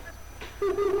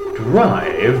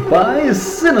Drive-by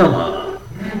Cinema.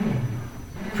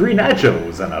 Free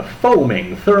nachos and a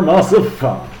foaming thermos of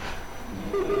fun.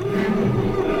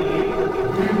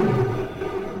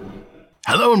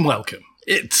 Hello and welcome.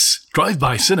 It's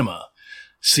Drive-by Cinema,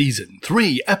 Season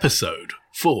 3, Episode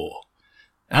 4.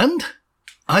 And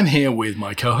I'm here with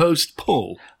my co-host,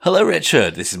 Paul. Hello,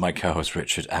 Richard. This is my co-host,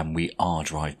 Richard, and we are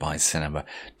Drive-by Cinema,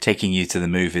 taking you to the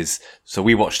movies. So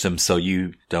we watch them so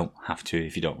you don't have to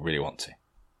if you don't really want to.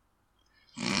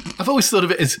 I've always thought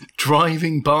of it as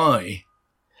driving by.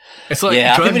 It's like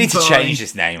I think we need to by. change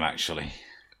this name, actually.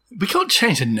 We can't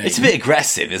change the name. It's a bit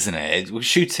aggressive, isn't it? We're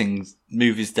shooting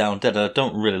movies down dead. I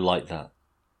don't really like that.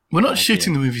 We're not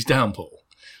shooting the movies down, Paul.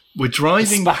 We're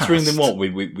driving past. Spattering them what?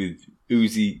 With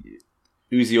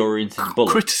Uzi-oriented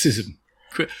bullets? Criticism.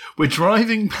 We're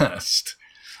driving past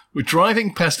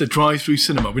a drive-through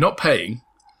cinema. We're not paying,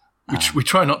 which we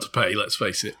try not to pay, let's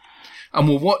face it. And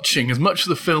we're watching as much of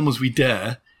the film as we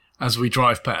dare as we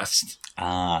drive past.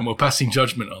 And we're passing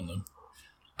judgment on them.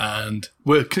 And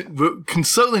we're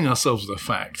consoling ourselves with the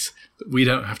fact that we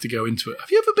don't have to go into it.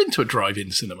 Have you ever been to a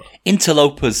drive-in cinema?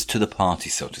 Interlopers to the party,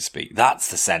 so to speak.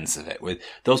 That's the sense of it. With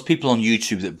those people on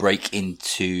YouTube that break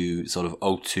into sort of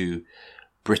O2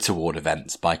 Brit Award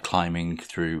events by climbing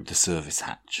through the service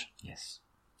hatch. Yes.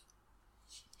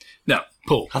 Now,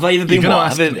 Paul. Have I ever been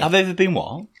what? Have I ever been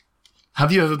what?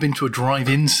 Have you ever been to a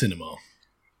drive-in cinema?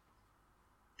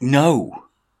 No.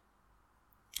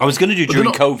 I was going to do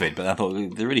during COVID, but I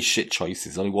thought they're really shit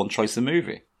choices. Only one choice of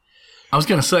movie. I was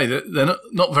going to say that they're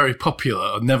not very popular,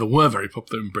 or never were very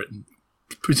popular in Britain,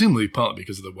 presumably partly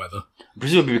because of the weather.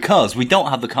 Presumably because we don't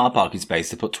have the car parking space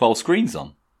to put 12 screens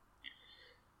on.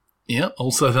 Yeah,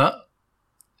 also that.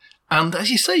 And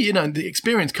as you say, the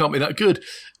experience can't be that good.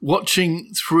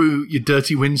 Watching through your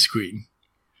dirty windscreen.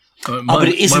 But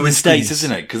it is in the States,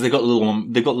 isn't it? Because they've got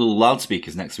little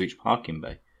loudspeakers next to each parking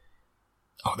bay.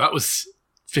 Oh, that was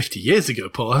 50 years ago,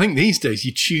 Paul. I think these days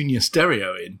you tune your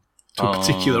stereo in to a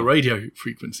particular radio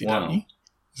frequency, don't you?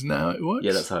 Isn't that how it works?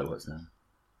 Yeah, that's how it works now.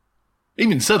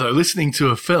 Even so, though, listening to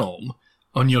a film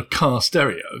on your car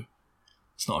stereo,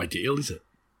 it's not ideal, is it?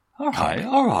 All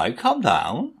right, calm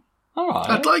down. All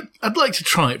right. I'd like to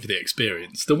try it for the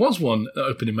experience. There was one that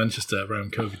opened in Manchester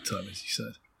around COVID time, as you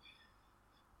said.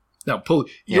 Now, Paul,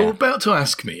 you're about to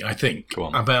ask me, I think,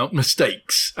 about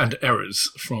mistakes and errors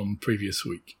from previous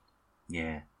week.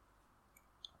 Yeah.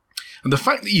 And the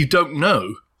fact that you don't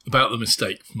know about the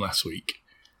mistake from last week...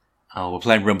 Oh, we're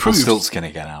playing Rumpelstiltskin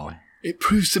again, are we? It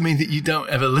proves to me that you don't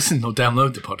ever listen or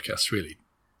download the podcast, really.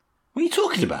 What are you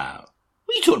talking about?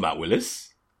 What are you talking about, Willis?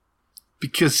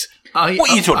 Because What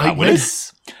are you talking about,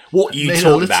 Willis? What are you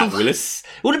talking about, Willis?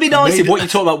 Wouldn't it be nice if what you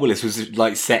talking about, Willis, was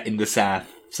like set in the south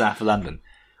of London?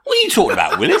 What are you talking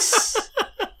about, Willis?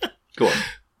 Go on.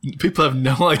 People have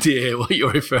no idea what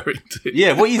you're referring to.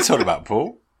 Yeah, what are you talking about,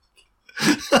 Paul?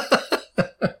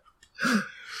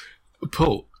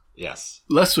 Paul. Yes.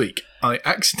 Last week, I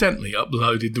accidentally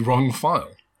uploaded the wrong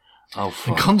file. Oh, fuck.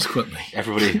 And consequently...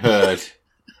 Everybody heard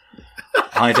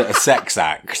either a sex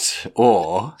act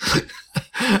or...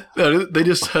 No, they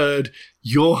just heard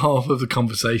your half of the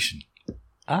conversation.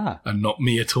 And not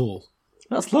me at all.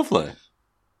 That's lovely.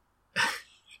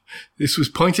 This was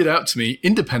pointed out to me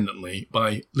independently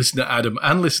by listener Adam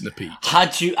and listener Pete.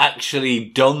 Had you actually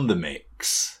done the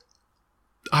mix?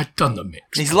 I'd done the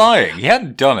mix. He's lying. He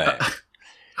hadn't done it.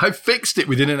 I fixed it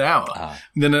within an hour.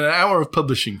 Within an hour of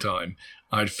publishing time,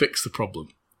 I'd fixed the problem.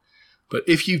 But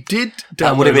if you did download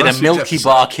that would have been a Milky episode,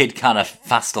 Bar Kid kind of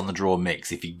fast on the draw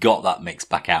mix if you got that mix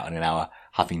back out in an hour,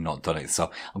 having not done it. So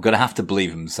I'm going to have to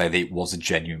believe him and say that it was a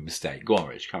genuine mistake. Go on,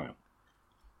 Rich, carry on.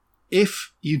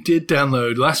 If you did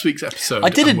download last week's episode... I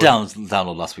didn't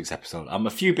download last week's episode. I'm a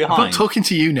few behind. I'm not talking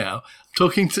to you now. I'm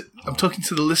talking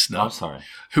to the listener. I'm sorry.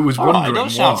 Who was wondering don't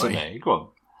shout at me. Go on.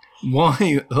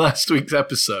 Why last week's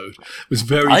episode was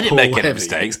very I didn't make any heavy.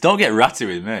 mistakes. Don't get ratty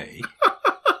with me.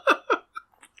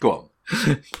 Go on.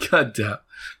 God damn.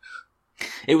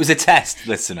 It was a test,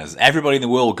 listeners. Everybody in the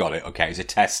world got it, okay? It was a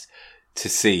test to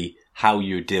see how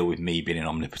you deal with me being an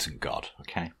omnipotent God,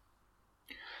 okay?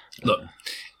 Look,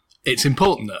 it's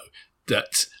important, though,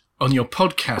 that on your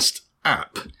podcast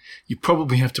app, you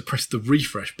probably have to press the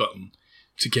refresh button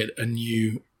to get a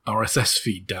new RSS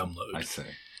feed download. I see.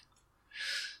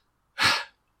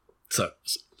 So,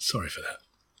 sorry for that.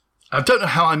 I don't know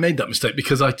how I made that mistake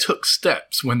because I took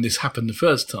steps when this happened the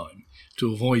first time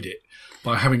to avoid it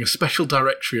by having a special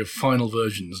directory of final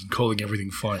versions and calling everything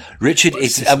final. Richard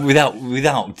is, without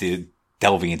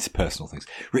delving into personal things,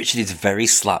 Richard is very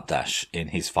slapdash in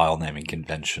his file naming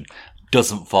convention.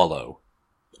 Doesn't follow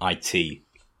IT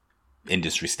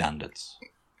industry standards.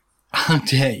 How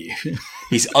dare you?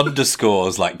 His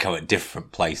underscores come at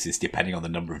different places depending on the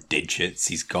number of digits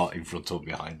he's got in front or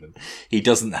behind them. He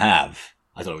doesn't have,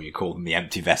 I don't know what you call them, the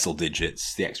empty vessel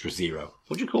digits, the extra zero.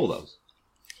 What do you call those?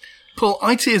 Paul,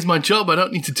 IT is my job. I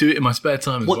don't need to do it in my spare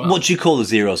time as well. What do you call the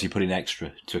zeros you put in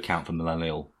extra to account for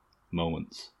millennial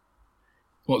moments?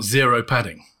 What, zero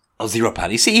padding? Oh, zero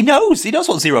padding. See, he knows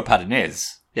what zero padding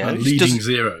is. Yeah, leading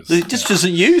zeros. He just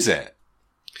doesn't use it.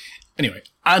 Anyway,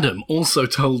 Adam also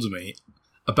told me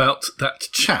about that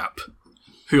chap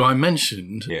who I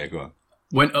mentioned. Yeah, go on.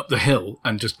 Went up the hill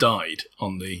and just died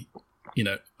on the,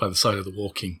 by the side of the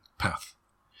walking path.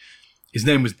 His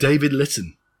name was David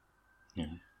Litton. Yeah.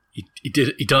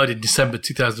 He died in December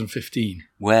 2015.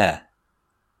 Where?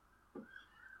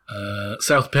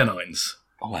 South Pennines.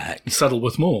 Oh, heck.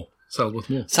 Saddleworth Moor.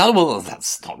 Saddleworth,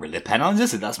 that's not really the Pennines,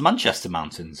 is it? That's Manchester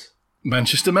Mountains.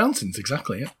 Manchester Mountains,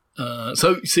 exactly, yeah.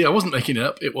 So, see, I wasn't making it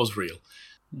up. It was real.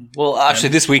 Well, actually,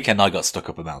 this weekend I got stuck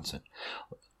up a mountain.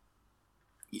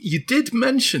 You did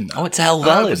mention that. Oh, it's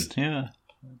Helvellyn. Yeah.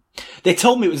 They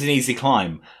told me it was an easy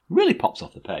climb. Really pops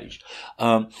off the page.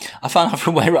 I found out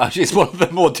from where actually it's one of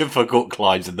the more difficult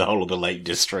climbs in the whole of the Lake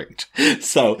District.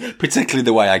 So, particularly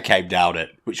the way I came down it,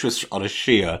 which was on a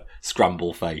sheer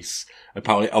scramble face.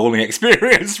 Apparently only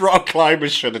experienced rock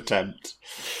climbers should attempt.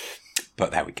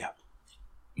 But there we go.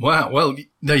 Wow, well,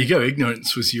 there you go.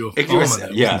 Ignorance was your armour,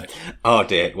 wasn't it? Oh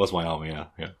dear, it was my armour,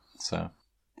 yeah. So,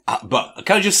 but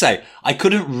can I just say, I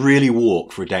couldn't really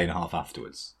walk for a day and a half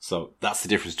afterwards. So that's the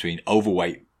difference between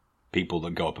overweight people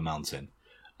that go up a mountain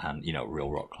and, real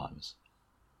rock climbers.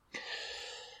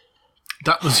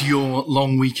 That was your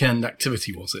long weekend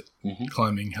activity, was it? Mm-hmm.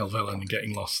 Climbing Helvellyn and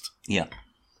getting lost. Yeah.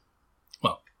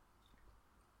 Well,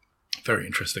 very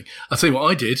interesting. I'll tell you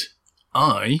what I did.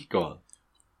 Go on.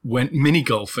 Went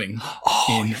mini-golfing you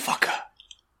fucker.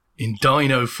 in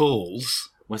Dino Falls.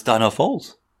 Where's Dino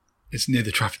Falls? It's near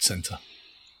the Trafford Centre.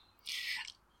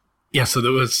 Yeah, so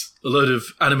there was a load of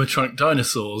animatronic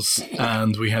dinosaurs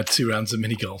and we had 2 rounds of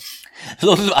mini-golf.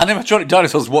 Lots of animatronic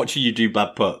dinosaurs watching you do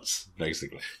bad putts,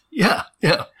 basically. Yeah.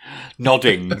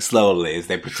 Nodding slowly as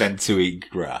they pretend to eat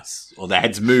grass. Or their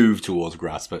heads move towards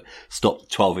grass but stop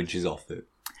 12 inches off it.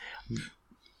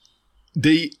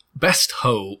 The best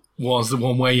hole was the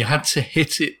one where you had to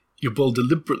hit your ball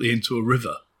deliberately into a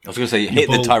river. I was going to say, hit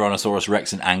the Tyrannosaurus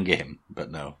Rex and anger him,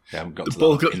 but no, they haven't got to that. The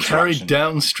ball got carried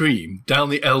downstream, down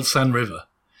the El San River,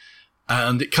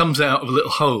 and it comes out of a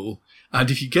little hole, and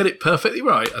if you get it perfectly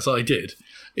right, as I did,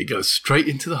 it goes straight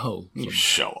into the hole. You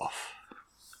show off.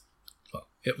 Well,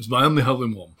 it was my only hole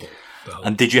in one, Paul.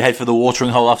 And did you head for the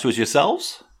watering hole afterwards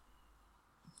yourselves?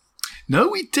 No,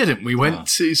 we didn't. We went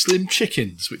to Slim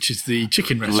Chickens, which is the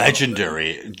chicken restaurant.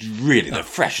 Legendary. Really, the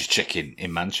freshest chicken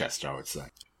in Manchester, I would say.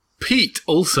 Pete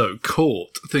also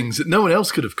caught things that no one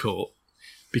else could have caught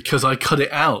because I cut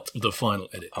it out of the final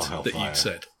edit that you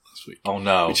said last week. Oh,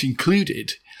 no. Which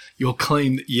included your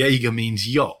claim that Jaeger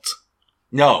means yacht.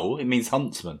 No, it means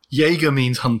huntsman. Jaeger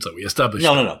means hunter. We established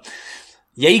that. No.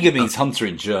 Jaeger means hunter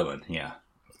in German, yeah.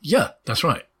 Yeah, that's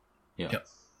right. Yeah.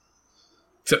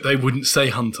 Except they wouldn't say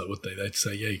hunter, would they? They'd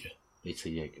say Jaeger. They'd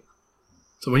say Jaeger.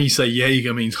 So when you say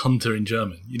Jaeger means hunter in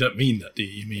German, you don't mean that, do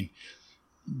you? You mean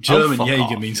German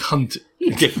Jaeger means hunter.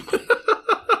 He's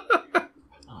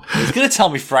going to tell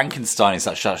me Frankenstein is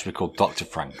actually called Dr.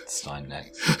 Frankenstein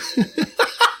next.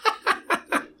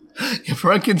 Yeah,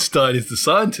 Frankenstein is the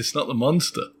scientist, not the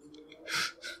monster.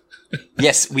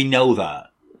 Yes, we know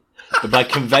that. But by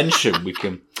convention, we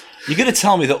can... You're going to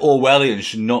tell me that Orwellian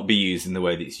should not be used in the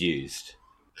way that it's used.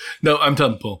 No, I'm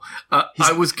done, Paul.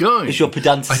 I was going... Is your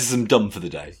pedanticism done for the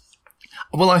day?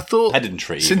 Well, I thought...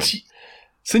 Pedantry,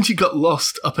 Since you got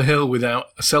lost up a hill without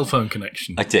a cell phone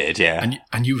connection... I did, yeah.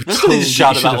 And you were told... told... to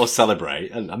shout about or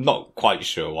celebrate, and I'm not quite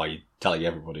sure why you tell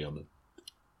everybody on the...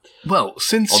 Well,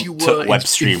 since you were web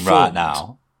stream right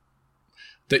now...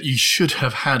 that you should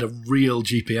have had a real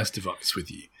GPS device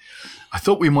with you, I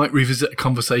thought we might revisit a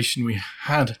conversation we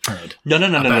had had.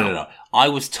 No. I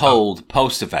was told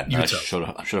post-event that I should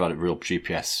have had a real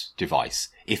GPS device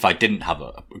if I didn't have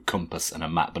a compass and a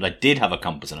map. But I did have a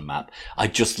compass and a map. I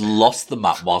just lost the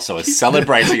map whilst I was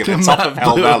celebrating at the top of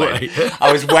Helvellyn.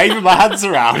 I was waving my hands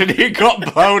around and it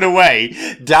got blown away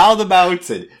down the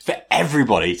mountain for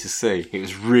everybody to see. It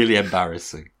was really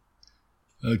embarrassing.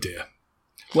 Oh dear.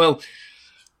 Well,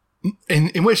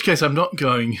 in which case I'm not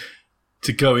going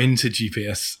to go into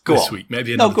GPS this week.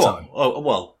 Maybe another time. Oh,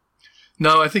 well.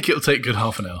 No, I think it'll take a good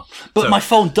half an hour. But my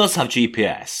phone does have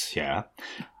GPS, yeah.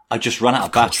 I just ran out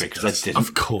of battery because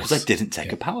I didn't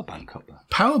take a power bank up there.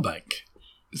 Power bank?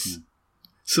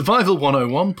 Survival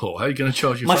 101, Paul. How are you going to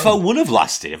charge your My phone? phone would have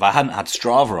lasted if I hadn't had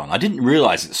Strava on. I didn't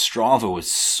realise that Strava was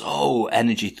so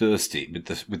energy thirsty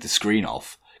with the screen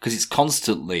off because it's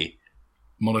constantly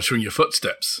Monitoring your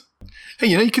footsteps. Hey,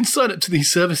 you can sign up to these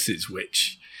services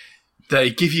which they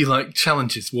give you like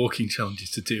challenges, walking challenges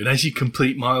to do. And as you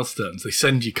complete milestones, they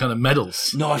send you kind of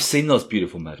medals. No, I've seen those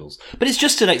beautiful medals. But it's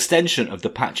just an extension of the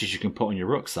patches you can put on your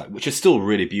rucksack, which are still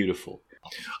really beautiful.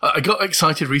 I got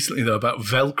excited recently, though, about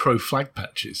Velcro flag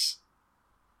patches.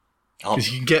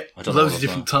 Because you can get loads of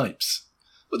different types.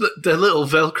 But they're little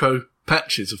Velcro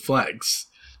patches of flags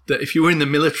that if you were in the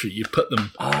military, you'd put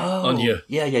them on your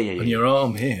on your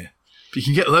arm here. But you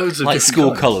can get loads of like different school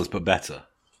kinds. colours, but better.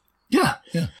 Yeah.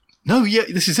 No,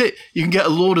 this is it. You can get a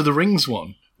Lord of the Rings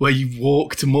one where you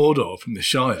walk to Mordor from the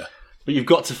Shire. But you've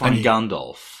got to find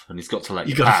Gandalf, and he's got to let you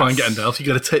You've got to find pass. Gandalf. You've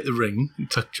got to take the ring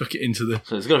and chuck it into the...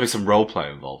 So there's got to be some role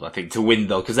play involved, I think, to win,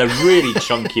 though, because they're really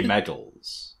chunky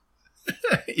medals.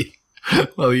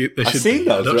 Well, they I've should seen be.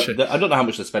 those. Don't you? I don't know how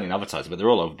much they're spending advertising, but they're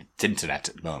all over the internet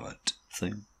at the moment.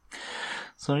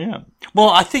 So yeah. Well,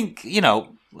 I think,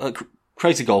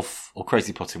 Crazy Golf or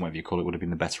Crazy Putting, whatever you call it, would have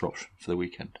been the better option for the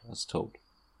weekend, as told.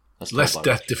 Less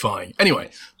death-defying.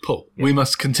 Anyway, Paul, we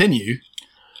must continue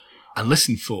and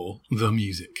listen for the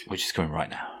music. Which is coming right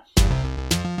now.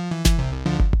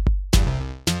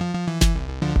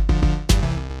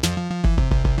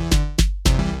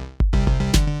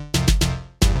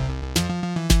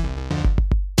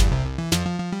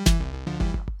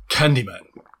 Candyman.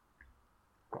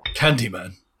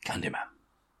 Candyman. Candyman.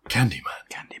 Candyman.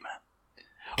 Candyman.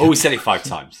 Oh, we said it 5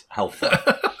 times. Healthy.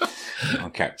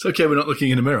 Okay. It's okay, we're not looking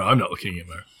in a mirror. I'm not looking in a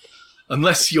mirror.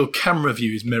 Unless your camera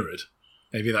view is mirrored.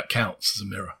 Maybe that counts as a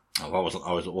mirror. Oh, I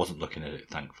wasn't looking at it,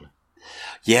 thankfully.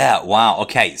 Yeah, wow.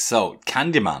 Okay, so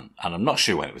Candyman, and I'm not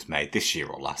sure when it was made, this year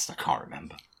or last, I can't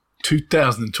remember.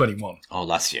 2021. Oh,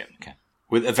 last year, okay.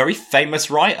 With a very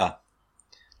famous writer.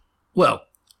 Well,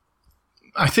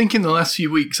 I think in the last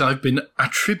few weeks I've been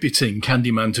attributing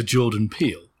Candyman to Jordan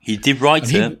Peele. He did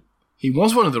write it. He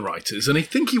was one of the writers, and I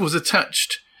think he was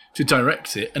attached to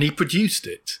direct it, and he produced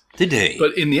it. Did he?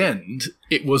 But in the end,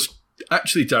 it was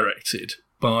actually directed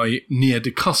by Nia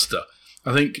DaCosta.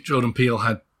 I think Jordan Peele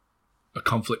had a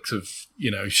conflict of,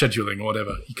 scheduling or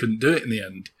whatever. He couldn't do it in the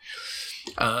end.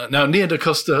 Now, Nia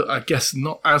DaCosta, I guess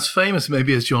not as famous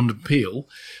maybe as Jordan Peele,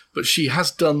 but she has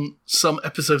done some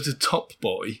episodes of Top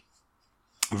Boy.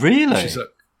 Really? Which is a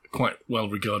quite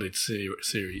well-regarded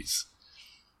series.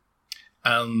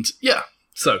 And, yeah,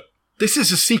 so this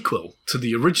is a sequel to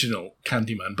the original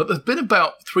Candyman, but there's been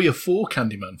about 3 or 4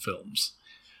 Candyman films.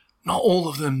 Not all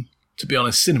of them, to be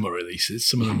honest, cinema releases.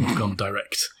 Some of them have gone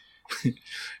direct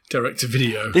to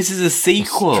video. This is a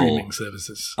sequel. Streaming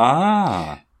services.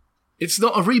 Ah. It's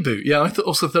not a reboot. Yeah, I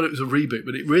also thought it was a reboot,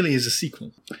 but it really is a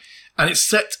sequel. And it's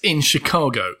set in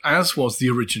Chicago, as was the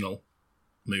original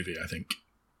movie, I think.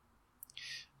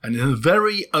 And in the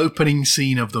very opening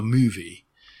scene of the movie,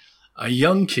 a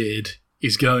young kid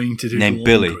is going to do named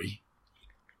laundry Billy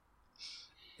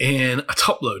in a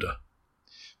top loader.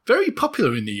 Very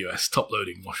popular in the US, top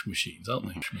loading washing machines, aren't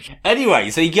they? Anyway,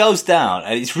 so he goes down,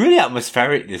 and it's really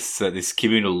atmospheric, this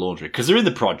communal laundry, because they're in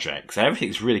the projects, and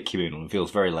everything's really communal and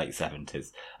feels very late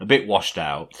 70s. A bit washed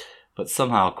out, but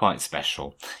somehow quite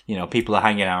special. People are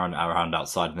hanging around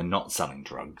outside and they're not selling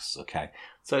drugs, okay?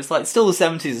 So it's like still the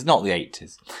 70s, it's not the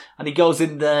 80s. And he goes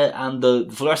in there, and the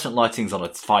fluorescent lighting's on a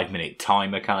 5-minute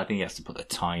timer kind of thing. He has to put the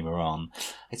timer on.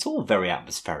 It's all very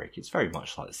atmospheric. It's very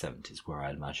much like the 70s, where I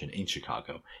imagine in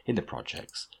Chicago, in the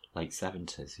projects, late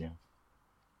 70s, yeah.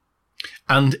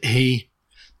 And he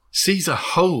sees a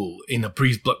hole in a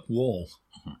breeze-blocked wall.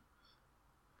 Mm-hmm.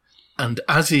 And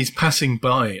as he's passing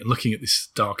by and looking at this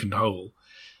darkened hole,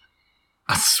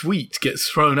 a sweet gets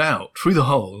thrown out through the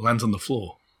hole and lands on the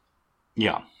floor.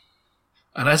 Yeah.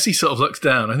 And as he sort of looks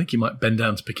down, I think he might bend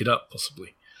down to pick it up,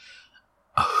 possibly.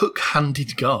 A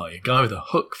hook-handed guy, a guy with a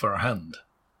hook for a hand,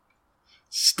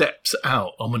 steps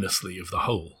out ominously of the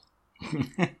hole.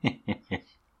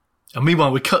 And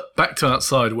meanwhile, we cut back to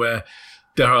outside where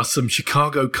there are some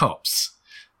Chicago cops.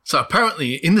 So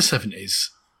apparently, in the 70s,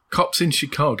 cops in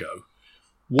Chicago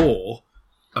wore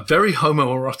a very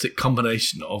homoerotic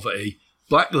combination of a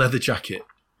black leather jacket.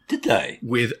 Did they?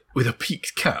 With a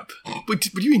peaked cap. What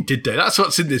do you mean, did they? That's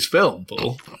what's in this film,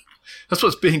 Paul. That's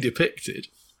what's being depicted.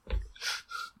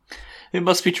 It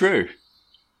must be true.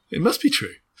 It must be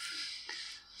true.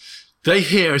 They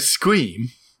hear a scream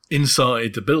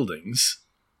inside the buildings,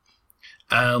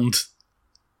 and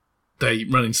they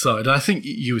run inside. I think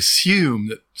you assume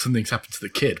that something's happened to the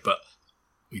kid, but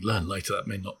we learn later that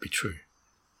may not be true.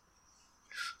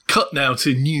 Cut now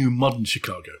to new modern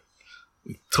Chicago.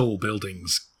 Tall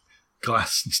buildings,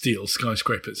 glass and steel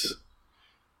skyscrapers.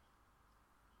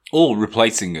 All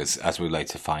replacing, as we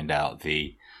later find out,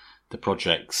 the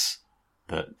projects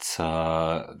that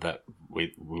that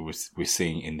we're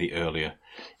seeing in the earlier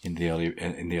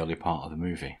part of the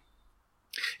movie.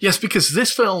 Yes, because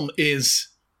this film is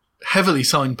heavily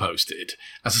signposted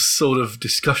as a sort of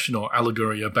discussion or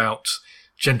allegory about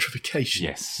gentrification.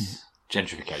 Yes,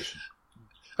 gentrification.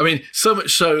 I mean, so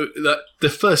much so that the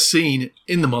first scene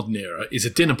in the modern era is a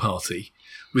dinner party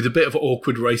with a bit of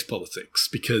awkward race politics,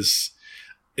 because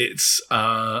it's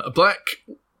a black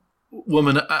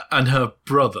woman and her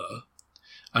brother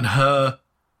and her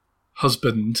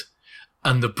husband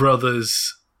and the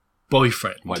brother's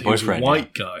boyfriend, who's a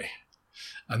white guy.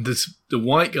 And the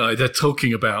white guy, they're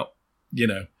talking about,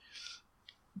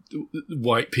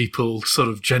 white people sort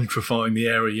of gentrifying the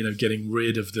area, getting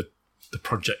rid of the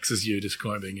projects as you're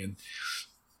describing and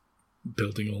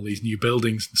building all these new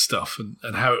buildings and stuff,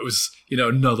 and how it was,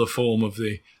 another form of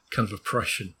the kind of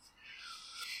oppression.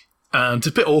 And it's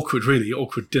a bit awkward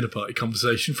dinner party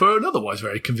conversation for an otherwise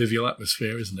very convivial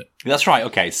atmosphere, isn't it? That's right.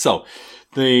 Okay, so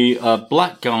the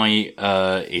black guy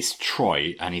is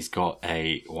Troy, and he's got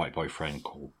a white boyfriend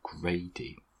called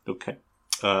Grady. Okay.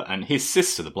 And his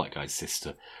sister, the black guy's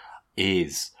sister,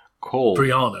 is called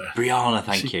Brianna. Brianna,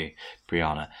 thank you.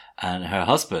 Brianna. And her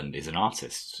husband is an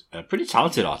artist, a pretty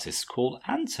talented artist called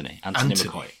Anthony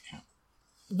McCoy. Yeah.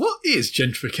 What is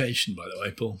gentrification, by the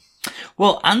way, Paul?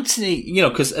 Well, Anthony,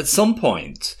 because at some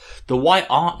point, the white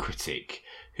art critic,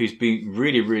 who's been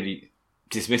really, really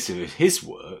dismissive of his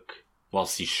work,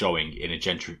 whilst he's showing in a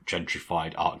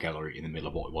gentrified art gallery in the middle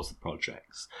of what was the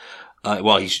projects,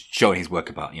 while he's showing his work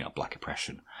about, black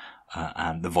oppression,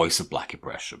 and the voice of black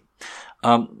oppression.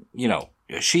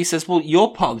 She says, well, you're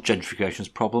part of the gentrification's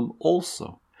problem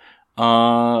also.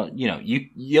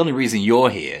 The only reason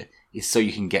you're here is so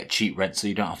you can get cheap rent so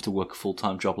you don't have to work a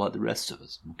full-time job like the rest of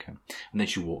us. Okay. And then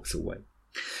she walks away.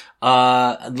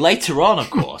 Later on, of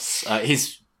course,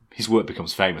 his work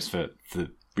becomes famous for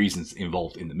the reasons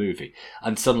involved in the movie.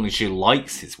 And suddenly she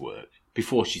likes his work.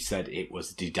 Before she said it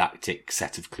was a didactic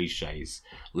set of cliches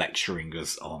lecturing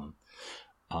us on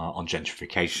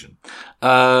gentrification,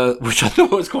 which I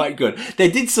thought was quite good. They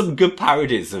did some good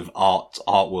parodies of Art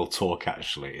Will Talk,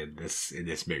 actually, in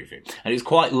this movie. And it's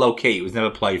quite low-key. It was never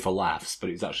played for laughs, but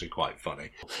it's actually quite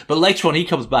funny. But later on, he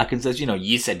comes back and says,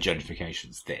 you said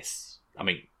gentrification's this. I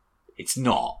mean, it's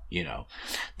not,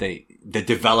 The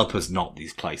developers knock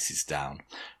these places down,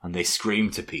 and they scream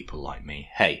to people like me,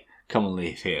 hey, come and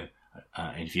live here.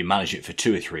 And if you manage it for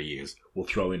 2 or 3 years, we'll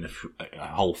throw in a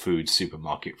Whole Foods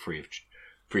supermarket free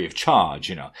of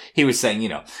charge. He was saying,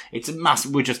 it's a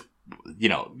massive. We're just,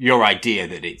 your idea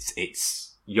that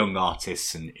it's young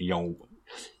artists and young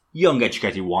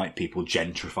educated white people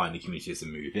gentrifying the communities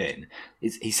and move in.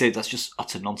 He said that's just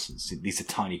utter nonsense. These are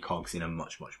tiny cogs in a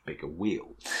much, much bigger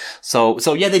wheel. So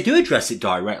yeah, they do address it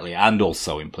directly and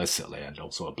also implicitly and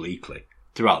also obliquely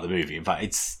throughout the movie. In fact,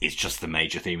 it's just the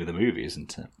major theme of the movie,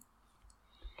 isn't it?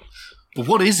 But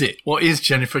what is it? What is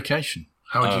gentrification?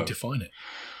 How would you define it?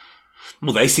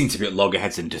 Well, they seem to be at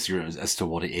loggerheads and disagreement as to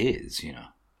what it is,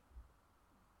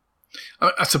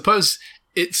 I suppose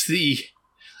it's the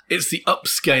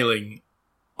upscaling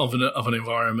of an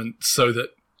environment so that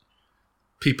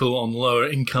people on lower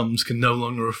incomes can no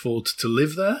longer afford to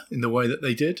live there in the way that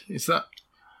they did. Is that?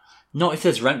 Not if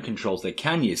there's rent controls, they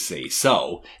can, you see.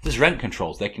 So, if there's rent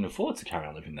controls, they can afford to carry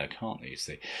on living there, can't they, you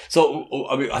see? So,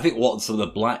 I mean, I think what some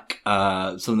of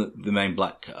the main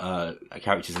black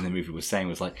characters in the movie were saying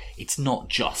was like, it's not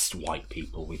just white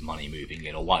people with money moving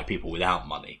in, or white people without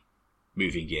money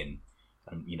moving in,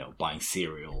 and, buying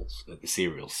cereals at the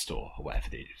cereal store, or whatever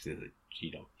they do.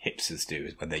 Hipsters do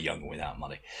when they're young and without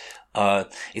money.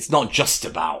 It's not just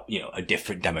about, a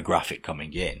different demographic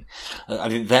coming in. I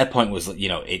think their point was that,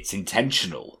 it's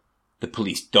intentional. The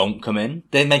police don't come in.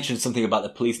 They mentioned something about the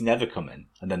police never come in,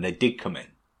 and then they did come in,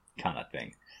 kind of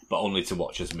thing, but only to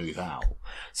watch us move out.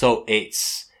 So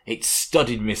it's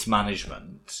studied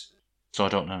mismanagement. So I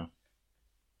don't know.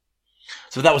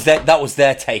 So that was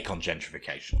their take on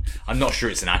gentrification. I'm not sure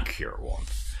it's an accurate one.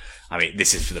 I mean,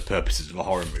 this is for the purposes of a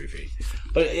horror movie.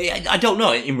 But I don't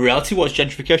know. In reality, what's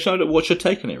gentrification? What's your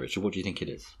take on it, Richard? What do you think it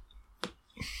is?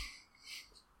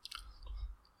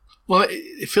 Well,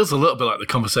 it feels a little bit like the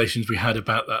conversations we had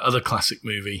about that other classic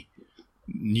movie,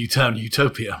 Newtown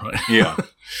Utopia, right? Yeah.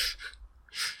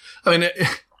 I mean,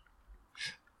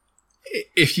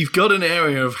 if you've got an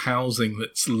area of housing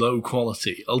that's low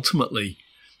quality, ultimately,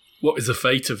 what is the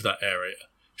fate of that area?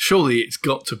 Surely it's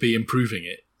got to be improving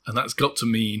it, and that's got to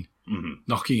mean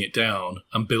knocking it down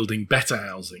and building better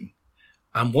housing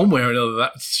And one way or another,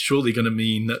 that's surely going to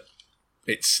mean that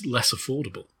it's less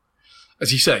affordable.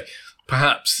 As you say,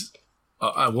 perhaps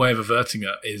a way of averting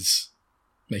that is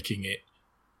making it,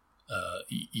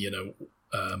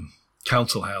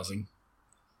 council housing,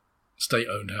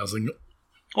 state-owned housing.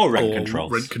 Or rent control.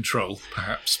 Rent control,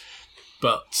 perhaps.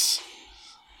 But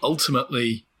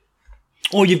ultimately...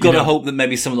 Or you've got to hope that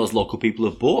maybe some of those local people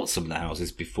have bought some of the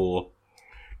houses before,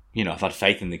 have had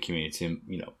faith in the community and,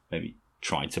 maybe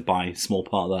tried to buy a small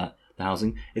part of the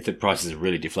housing. If the prices are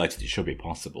really deflated, it should be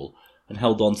possible. And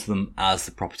held on to them as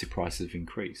the property prices have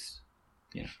increased.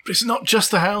 But it's not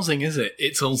just the housing, is it?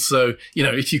 It's also,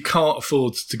 if you can't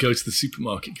afford to go to the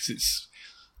supermarket because it's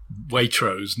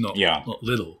Waitrose, not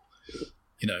Lidl.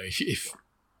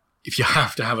 If you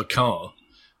have to have a car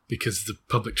because the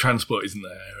public transport isn't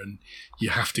there and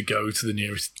you have to go to the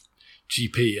nearest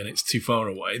GP and it's too far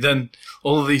away, then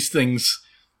all of these things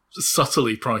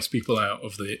subtly price people out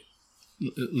of the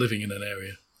living in an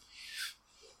area.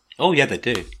 Oh, yeah, they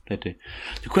do. They do.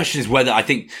 The question is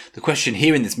the question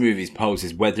here in this movie is posed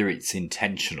is whether it's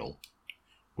intentional,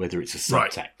 whether it's a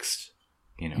subtext,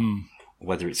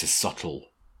 whether it's a subtle,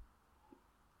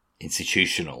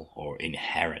 institutional or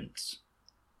inherent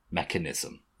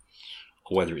mechanism,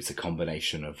 or whether it's a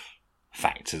combination of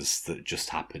factors that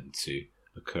just happen to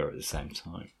occur at the same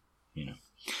time,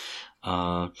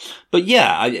 But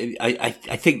yeah,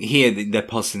 I think here they're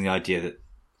posing the idea that,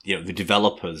 the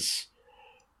developers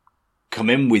come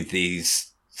in with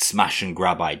these smash and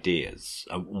grab ideas.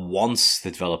 And once the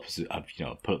developers have,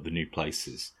 put up the new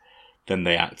places, then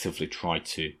they actively try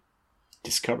to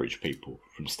discourage people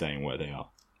from staying where they are,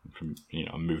 from,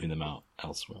 moving them out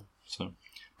elsewhere. So,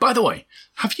 by the way,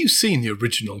 have you seen the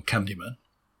original Candyman?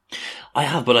 I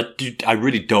have, but I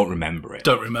really don't remember it.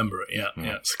 Don't remember it, yeah.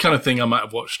 It's the kind of thing I might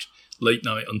have watched late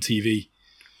night on TV,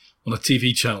 on a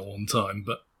TV channel one time,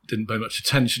 but didn't pay much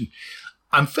attention.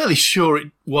 I'm fairly sure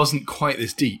it wasn't quite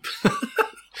this deep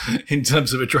in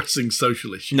terms of addressing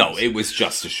social issues. No, it was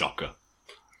just a shocker.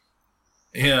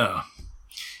 Yeah.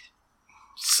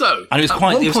 So, and it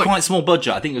was quite small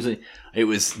budget. I think it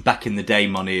was back in the day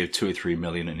money of 2 or 3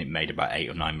 million, and it made about 8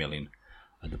 or 9 million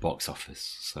at the box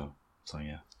office. So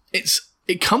yeah.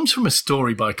 It comes from a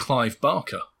story by Clive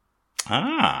Barker.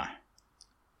 Ah.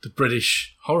 The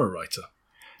British horror writer.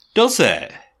 Does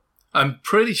it? I'm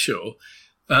pretty sure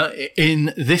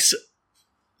in this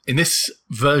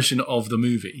version of the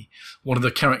movie, one of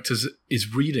the characters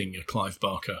is reading a Clive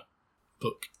Barker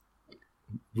book,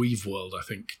 Weave World, I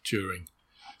think, during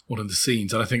one of the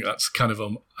scenes. And I think that's kind of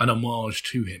an homage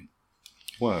to him.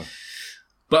 Wow.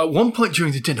 But at one point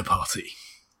during the dinner party,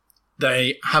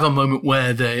 they have a moment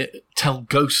where they tell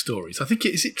ghost stories. I think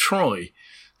is it Troy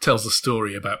tells a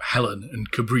story about Helen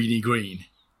and Cabrini Green,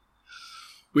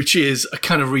 which is a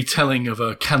kind of retelling of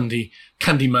a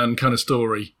Candyman kind of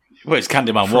story. Well, it's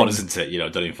Candyman 1, isn't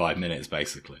it? Done in 5 minutes,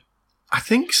 basically. I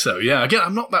think so, yeah. Again,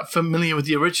 I'm not that familiar with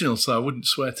the original, so I wouldn't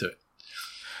swear to it.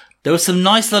 There were some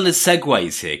nice little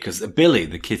segues here, because Billy,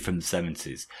 the kid from the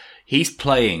 70s, he's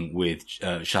playing with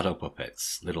shadow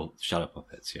puppets, little shadow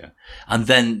puppets, yeah. And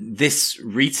then this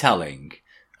retelling,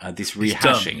 this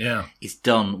rehashing, is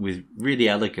done with really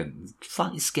elegant,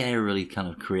 slightly scarily kind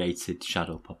of created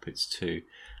shadow puppets too.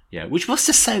 Yeah, which must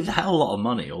have saved a hell of a lot of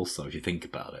money also, if you think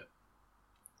about it.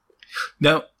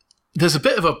 Now, there's a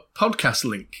bit of a podcast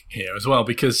link here as well,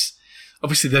 because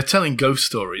obviously they're telling ghost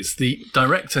stories. The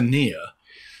director, Nia,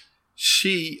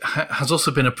 she has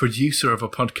also been a producer of a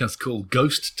podcast called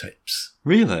Ghost Tapes.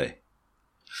 Really?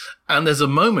 And there's a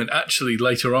moment actually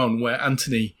later on where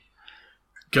Anthony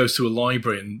goes to a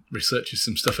library and researches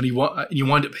some stuff, and you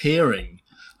wind up hearing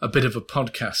a bit of a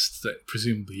podcast that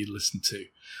presumably you listened to,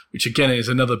 which again is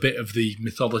another bit of the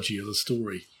mythology of the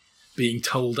story being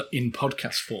told in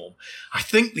podcast form. I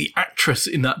think the actress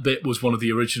in that bit was one of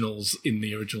the originals in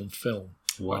the original film.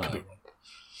 Wow. I could be wrong.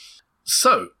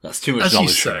 So, that's too much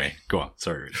knowledge for me. Go on,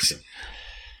 sorry, Richard.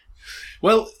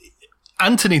 Well,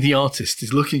 Anthony the artist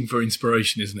is looking for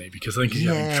inspiration, isn't he? Because I think he's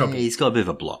having trouble. He's got a bit of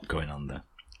a block going on there.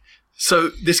 So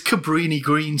this Cabrini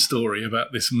Green story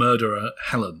about this murderer,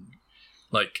 Helen,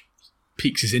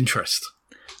 piques his interest.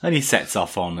 And he sets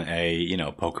off on a,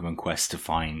 Pokemon quest to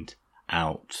find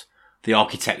out the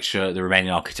architecture, the remaining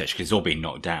architecture, because it's all been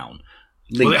knocked down.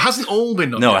 Well, it hasn't all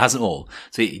been knocked down. No, it hasn't all.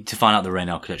 So to find out the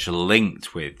remaining architecture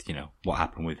linked with, what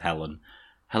happened with Helen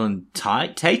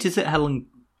Tate, is it? Helen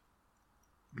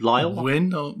Lyle?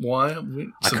 Wynn or Wire?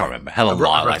 I can't remember. Helen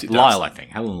Lyle. Lyle, I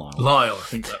think. Helen Lyle. Lyle, I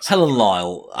think that's Helen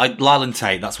Lyle. Lyle and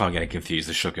Tate, that's why I'm getting confused,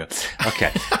 the sugar.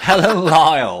 Okay. Helen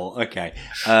Lyle. Okay.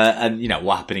 And,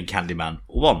 what happened in Candyman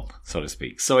 1, so to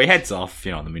speak. So he heads off,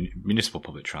 on the municipal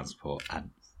public transport and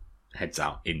heads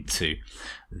out into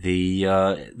the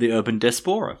urban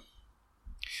diaspora.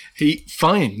 He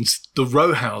finds the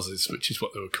row houses, which is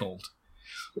what they were called,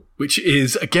 which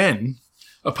is, again,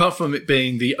 apart from it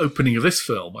being the opening of this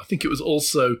film, I think it was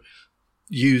also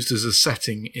used as a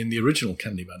setting in the original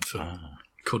Candyman film,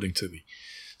 according to the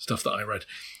stuff that I read.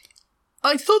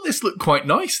 I thought this looked quite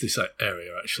nice, this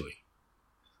area, actually.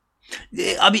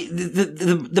 I mean,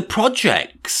 the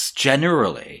projects,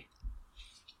 generally,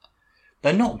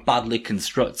 they're not badly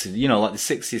constructed. You know, like the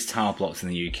 60s tower blocks in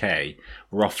the UK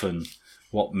were often...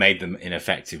 What made them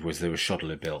ineffective was they were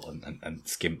shoddily built and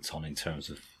skimped on in terms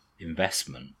of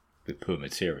investment with poor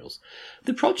materials.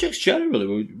 The projects generally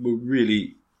were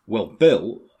really well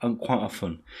built and quite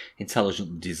often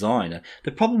intelligently designed.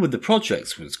 The problem with the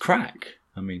projects was crack.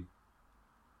 I mean...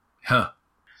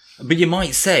 But you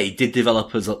might say, did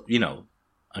developers,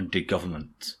 and did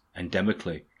government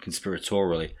endemically,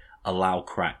 conspiratorially, allow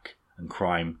crack and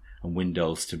crime and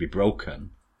windows to be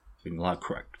broken, allow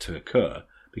crack to occur,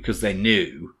 because they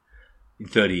knew in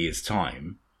 30 years'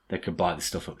 time they could buy the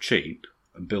stuff up cheap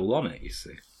and build on it, you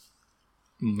see.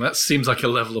 That seems like a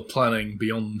level of planning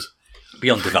beyond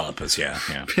developers, yeah.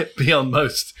 beyond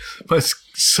most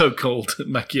so-called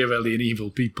Machiavellian evil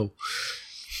people.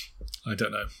 I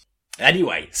don't know.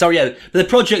 Anyway, so yeah, the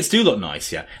projects do look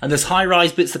nice, yeah. And there's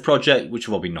high-rise bits of the project which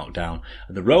have all been knocked down.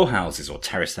 And the row houses, or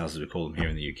terrace houses we call them here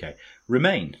in the UK,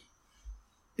 remain.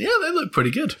 Yeah, they look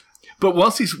pretty good. But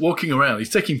whilst he's walking around, he's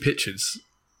taking pictures.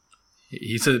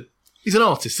 He's an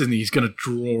artist, isn't he? He's going to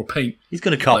draw or paint. He's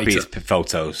going to copy his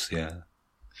photos, yeah.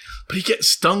 But he gets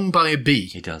stung by a bee.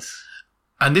 He does.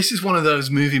 And this is one of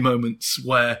those movie moments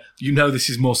where you know this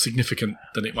is more significant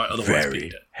than it might otherwise be.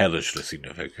 Very hellishly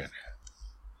significant.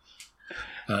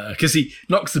 Because he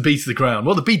knocks the bee to the ground.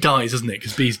 Well, the bee dies, doesn't it?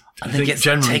 Because bees, I think, gets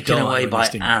generally taken die away by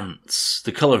ants,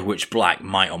 the colour of which black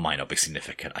might or might not be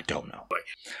significant. I don't know.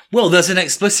 Well, there's an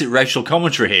explicit racial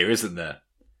commentary here, isn't there?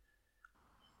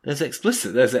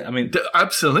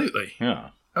 Absolutely.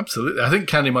 Yeah. Absolutely. I think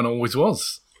Candyman always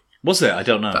was. Was it? I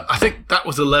don't know. I think that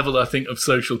was a level, of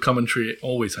social commentary it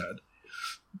always had.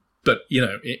 But,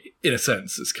 in a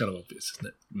sense, it's kind of obvious, isn't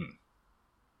it? Mm.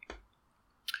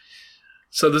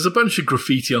 So there's a bunch of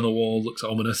graffiti on the wall, looks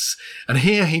ominous. And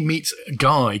here he meets a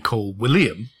guy called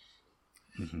William,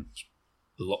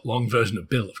 the long version of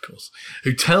Bill, of course,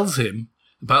 who tells him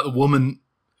about the woman.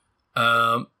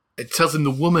 It tells him the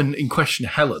woman in question,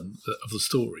 Helen, of the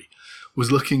story,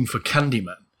 was looking for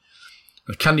Candyman.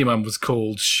 The Candyman was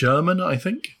called Sherman, I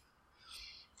think.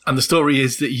 And the story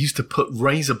is that he used to put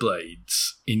razor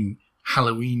blades in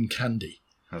Halloween candy.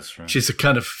 That's right. Which is a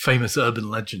kind of famous urban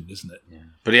legend, isn't it? Yeah.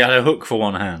 But he had a hook for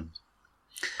one hand.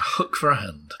 A hook for a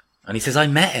hand. And he says, I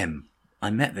met him.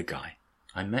 I met the guy.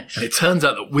 And it turns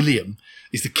out that William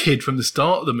is the kid from the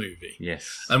start of the movie.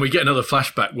 Yes. And we get another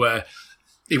flashback where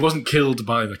he wasn't killed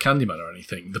by the Candyman or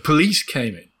anything. The police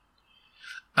came in.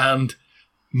 And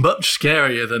much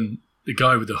scarier than the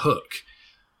guy with the hook,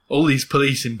 all these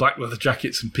police in black leather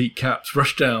jackets and peaked caps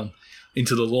rush down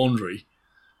into the laundry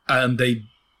and they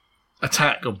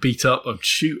attack or beat up and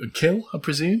shoot and kill, I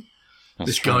presume.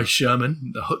 This guy,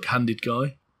 Sherman, the hook-handed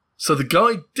guy. So the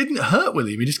guy didn't hurt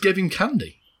William, he just gave him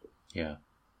candy. Yeah.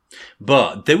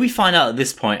 But do we find out at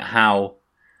this point how...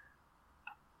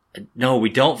 No, we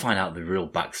don't find out the real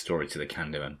backstory to the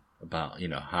Candyman. About,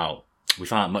 how... We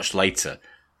find out much later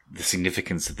the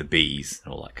significance of the bees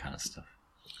and all that kind of stuff.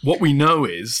 What we know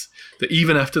is that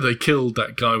even after they killed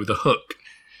that guy with the hook,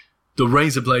 the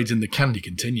razor blades in the candy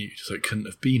continued, so it couldn't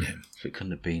have been him. So it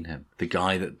couldn't have been him. The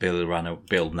guy that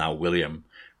Bill, now William,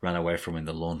 ran away from in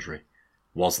the laundry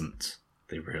wasn't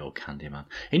the real Candyman.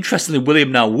 Interestingly,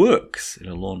 William now works in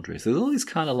a laundry. So there's all these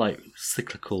kind of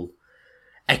cyclical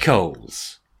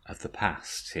echoes of the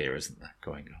past here, isn't there,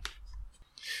 going on?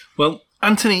 Well,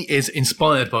 Anthony is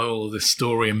inspired by all of this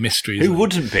story and mystery. Who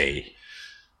wouldn't be?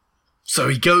 So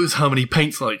he goes home and he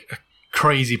paints like a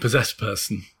crazy possessed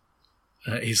person.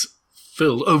 He's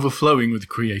overflowing with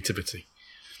creativity.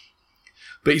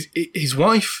 But his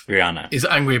wife Rihanna is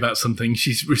angry about something.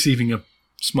 She's receiving a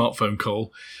smartphone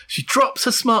call. She drops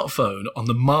her smartphone on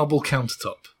the marble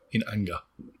countertop in anger.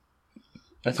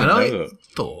 I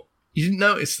thought you didn't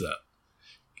notice that.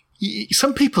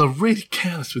 Some people are really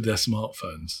careless with their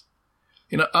smartphones.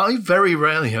 I very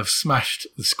rarely have smashed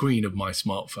the screen of my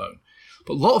smartphone.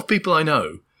 But a lot of people I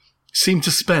know seem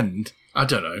to spend,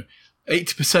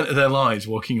 80% of their lives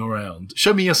walking around.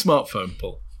 Show me your smartphone,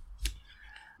 Paul.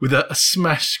 With a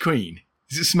smashed screen.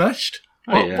 Is it smashed?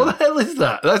 Yeah. What the hell is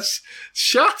that? That's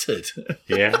shattered.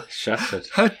 Yeah, shattered.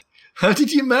 How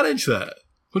did you manage that?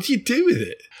 What do you do with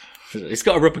it? It's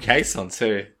got a rubber case on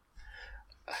too.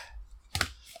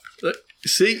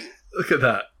 See? Look at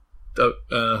that.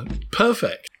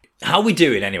 Perfect. How are we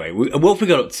doing anyway? What have we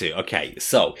got up to? Okay,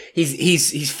 so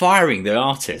he's firing the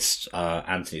artist,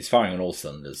 Anthony. He's firing on all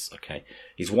cylinders. Okay,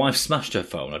 his wife smashed her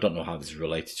phone. I don't know how this is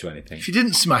related to anything. She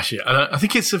didn't smash it. I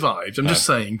think it survived. I'm just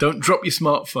saying, don't drop your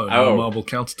smartphone on a marble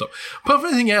countertop. Apart from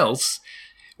anything else,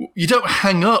 you don't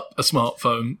hang up a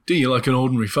smartphone, do you, like an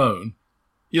ordinary phone?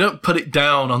 You don't put it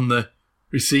down on the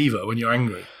receiver when you're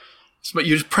angry.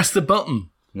 You just press the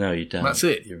button. No, you don't. That's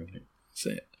it. You're right. That's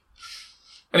it.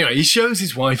 Anyway, he shows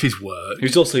his wife his work.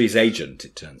 Who's also his agent,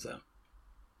 it turns out.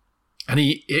 And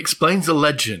he explains a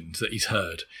legend that he's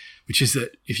heard, which is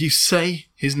that if you say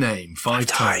his name five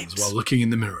times while looking in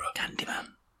the mirror,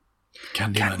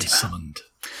 Candyman is summoned.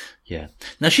 Yeah.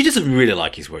 Now, she doesn't really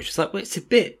like his work. She's like, well, it's a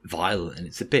bit violent and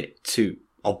it's a bit too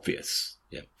obvious.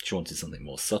 Yeah, she wanted something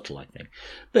more subtle, I think.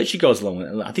 But she goes along with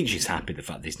it. I think she's happy the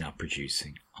fact that he's now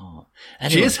producing art.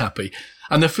 Anyway, she is happy.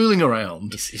 And they're fooling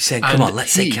around. He's saying, come on,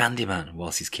 let's say Candyman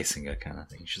whilst he's kissing her, kind of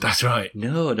thing. She's that's like, right.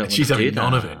 No, I don't want she's to do having that.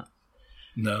 none of it.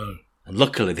 No. And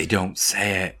luckily they don't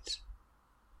say it.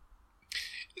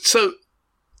 So,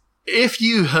 if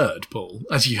you heard, Paul,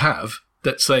 as you have,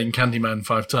 that saying Candyman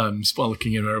 5 times while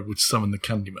looking in a mirror would summon the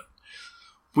Candyman,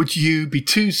 would you be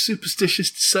too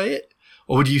superstitious to say it?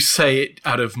 Or would you say it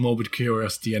out of morbid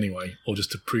curiosity anyway, or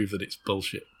just to prove that it's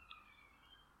bullshit?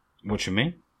 What you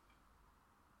mean?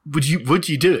 Would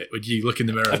you do it? Would you look in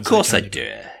the mirror? Of course I'd do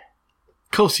it.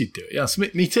 Of course you'd do it. Yes,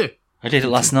 me too. I did it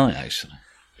last night, actually.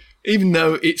 Even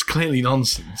though it's clearly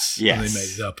nonsense, yes. And they made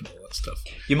it up and all that stuff.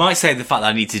 You might say the fact that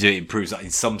I need to do it proves that in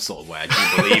some sort of way I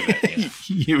do believe it. You know?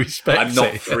 You respect I'm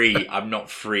not it. free. I'm not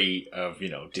free of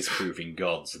disproving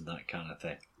gods and that kind of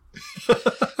thing.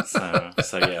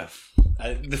 So yeah,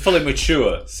 the fully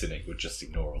mature cynic would just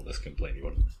ignore all this completely,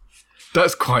 wouldn't they?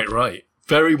 That's quite right.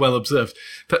 Very well observed.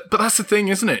 But that's the thing,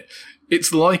 isn't it?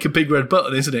 It's like a big red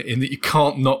button, isn't it? In that you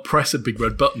can't not press a big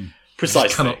red button. Precisely. You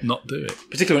just cannot not do it.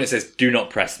 Particularly when it says, do not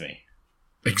press me.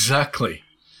 Exactly.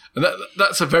 And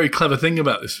that's a very clever thing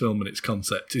about this film and its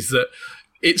concept, is that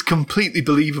it's completely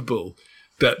believable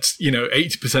that,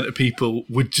 80% of people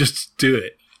would just do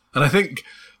it. And I think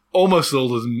almost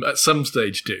all of them at some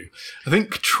stage do. I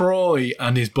think Troy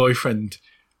and his boyfriend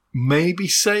maybe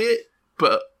say it,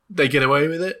 but they get away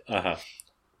with it. Uh-huh.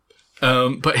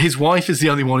 But his wife is the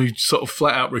only one who sort of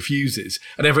flat out refuses,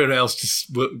 and everyone else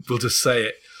will just say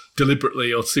it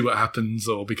deliberately or see what happens,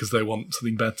 or because they want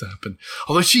something bad to happen.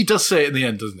 Although she does say it in the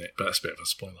end, doesn't it? But that's a bit of a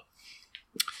spoiler.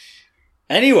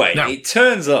 Anyway, now, it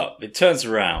turns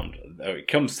around, it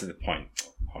comes to the point,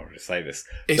 how do I say this?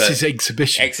 It's his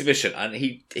exhibition. Exhibition, and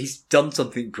he's done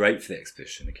something great for the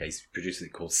exhibition. Okay, he's produced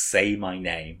it called Say My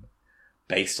Name,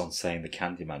 based on saying the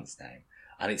Candyman's name.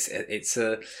 And it's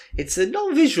a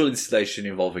non-visual installation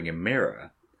involving a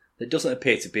mirror that doesn't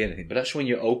appear to be anything, but actually when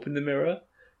you open the mirror,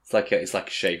 it's like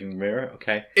a shaving mirror.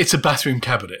 Okay, it's a bathroom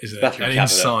cabinet, isn't it? Bathroom and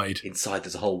cabinet. Inside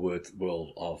there's a whole world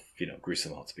of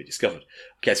gruesome art to be discovered.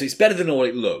 Okay, so it's better than all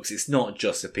it looks. It's not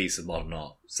just a piece of modern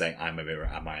art saying I'm a mirror,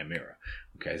 am I a mirror?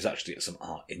 Okay, there's actually some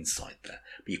art inside there,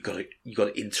 but you've got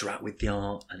to interact with the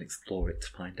art and explore it to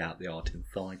find out the art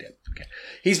inside it. Okay,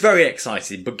 he's very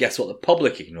excited, but guess what? The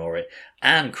public ignore it,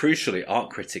 and crucially, art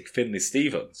critic Finlay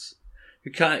Stevens, who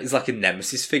kind of is like a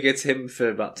nemesis figure to him for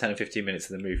about 10 or 15 minutes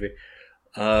of the movie.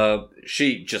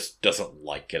 She just doesn't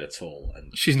like it at all,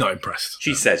 and she's not impressed.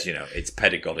 She says, it's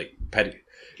pedagogic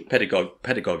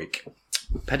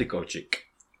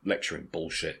lecturing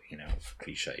bullshit,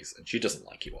 cliches, and she doesn't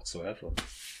like it whatsoever.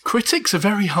 Critics are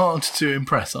very hard to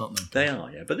impress, aren't they? They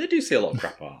are, yeah, but they do see a lot of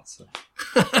crap art. So.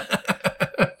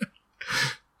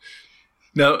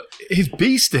 Now, his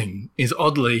bee sting is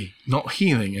oddly not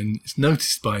healing, and it's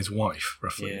noticed by his wife,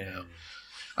 roughly. Yeah.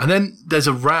 And then there's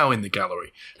a row in the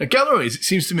gallery. Now, galleries, it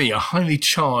seems to me, are highly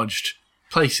charged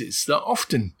places that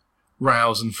often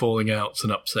rows and falling outs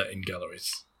and upset in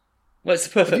galleries. Well, it's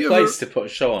the perfect place to put a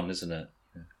show on, isn't it?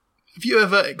 Yeah. Have you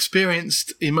ever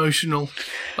experienced emotional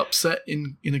upset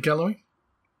in a gallery?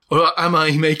 Or am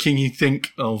I making you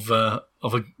think of a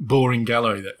boring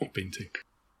gallery that you've been to?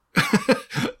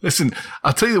 Listen,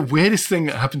 I'll tell you the weirdest thing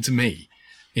that happened to me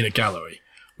in a gallery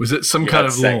was at some kind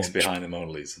of sex launch. behind the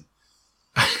Mona Lisa.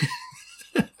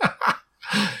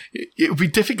 It would be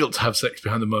difficult to have sex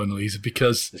behind the Mona Lisa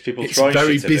because it's a a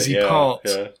very busy part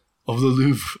yeah. of the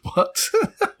Louvre. What?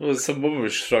 Well, some woman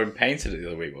was throwing paint at it the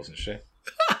other week, wasn't she?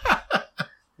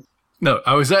 No,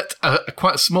 I was at a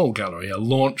quite small gallery, a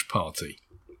launch party.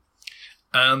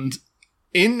 And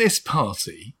in this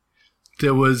party,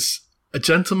 there was a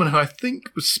gentleman who I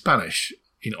think was Spanish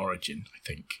in origin, I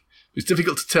think. It was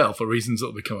difficult to tell for reasons that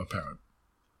will become apparent.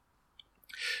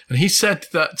 And he said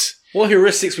that What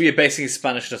heuristics were you basing his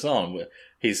Spanishness on?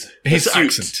 His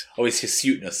accent. Oh, his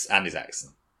hirsuteness and his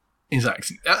accent.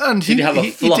 And Did he have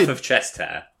a fluff did, of chest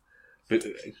hair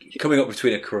coming up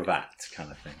between a cravat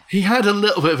kind of thing? he had a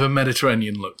little bit of a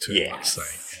Mediterranean look to him, let's say.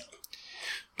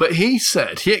 But he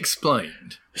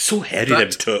explained. So hairy, them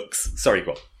tux. Sorry,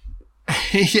 go on.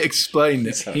 He explained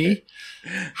that he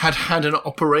had an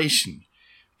operation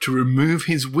to remove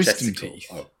his wisdom teeth.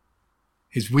 Oh.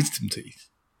 His wisdom teeth.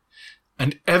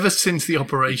 And ever since the He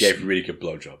operation, gave really good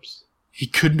blowjobs. he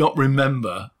could not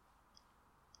remember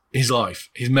his life.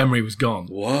 His memory was gone.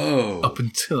 Whoa. Up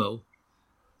until,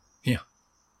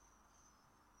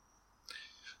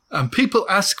 And people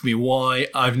ask me why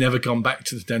I've never gone back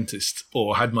to the dentist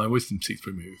or had my wisdom teeth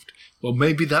removed. Well,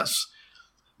 maybe that's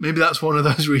one of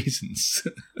those reasons.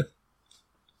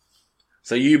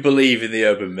 So you believe in the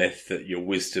urban myth that your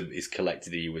wisdom is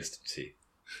collected in your wisdom teeth?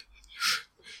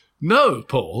 No,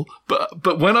 Paul.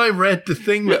 But when I read the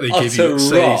thing that they give you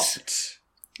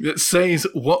that says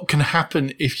what can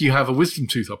happen if you have a wisdom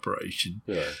tooth operation,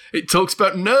 it talks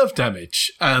about nerve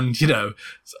damage and,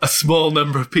 a small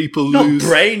number of people lose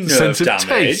brain nerve sense of damage.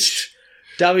 taste.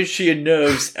 Damage to your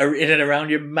nerves are in and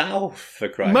around your mouth, for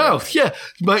crying out loud. Yeah.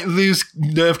 You might lose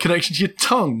nerve connection to your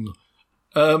tongue.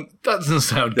 That doesn't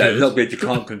sound good. That's not good. You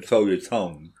can't control your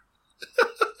tongue.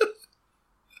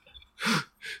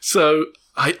 So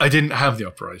I didn't have the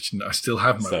operation. I still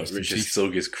have my So wisdom Richard teeth. still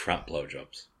gives crap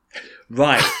blowjobs.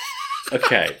 Right.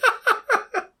 Okay.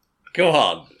 Go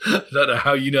on. I don't know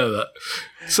how you know that.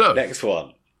 So Next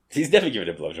one. He's never given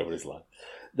a blowjob in his life.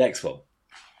 Next one.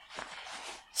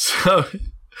 So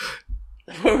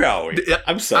Where are we?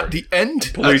 I'm sorry. At the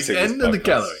end of the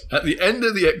gallery, at the end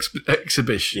of the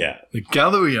exhibition, the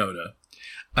gallery owner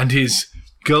and his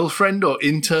girlfriend or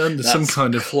intern, That's some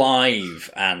kind of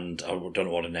Clive and I don't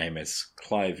know what her name is.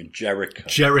 Clive and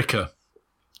Jerica.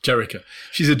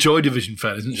 She's a Joy Division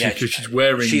fan, isn't she? Because she's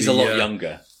wearing. She's a lot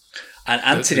younger. And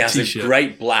Anthony has t-shirt. a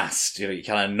great blast. He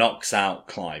kind of knocks out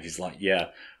Clive. He's like, yeah,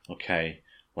 okay.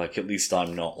 Like, at least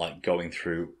I'm not, going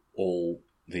through all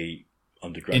the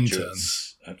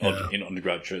undergraduates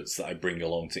undergraduates that I bring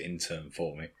along to intern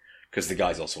for me. Because the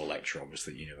guy's also a lecturer,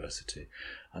 obviously, at university.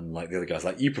 And, the other guy's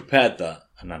like, you prepared that?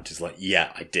 And Anthony's like,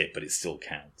 yeah, I did, but it still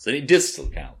counts. And it does still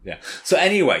count, yeah. So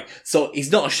anyway,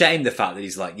 he's not ashamed of the fact that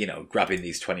he's, grabbing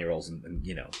these 20-year-olds and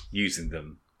using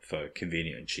them for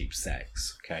convenient and cheap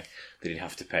sex, okay? They didn't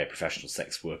have to pay a professional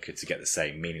sex worker to get the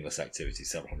same meaningless activity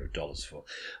several $100s for.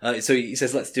 So he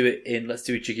says, let's do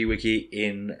a Jiggy Wiggy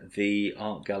in the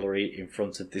art gallery in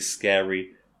front of this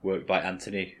scary work by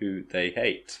Anthony, who they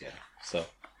hate. Yeah. So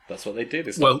that's what they do.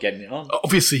 They start getting it on.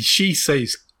 Obviously, she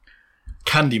says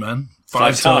Candyman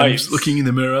 5 times, looking in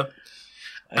the mirror.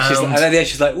 And then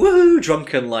she's like, woohoo,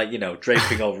 drunken,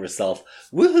 draping over herself.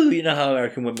 Woohoo, you know how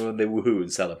American women, when they woohoo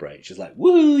and celebrate. She's like,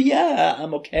 woohoo, yeah,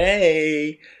 I'm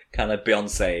okay. Kind of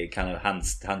Beyonce, kind of hand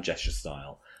gesture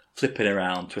style. Flipping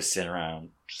around, twisting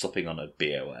around, supping on a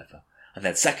beer, whatever. And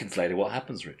then seconds later, what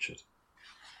happens, Richard?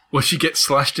 Well, she gets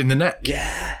slashed in the neck.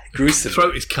 Yeah, gruesome.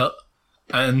 Throat is cut,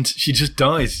 and she just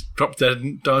dies, drops dead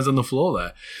and dies on the floor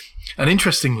there. And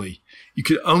interestingly, you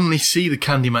could only see the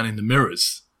Candyman in the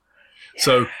mirrors.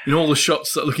 So in all the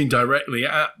shots that are looking directly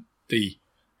at the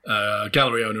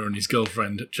gallery owner and his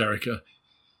girlfriend, Jerica,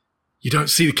 you don't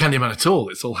see the Candyman at all.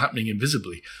 It's all happening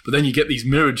invisibly. But then you get these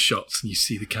mirrored shots and you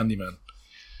see the Candyman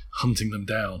hunting them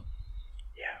down.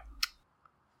 Yeah.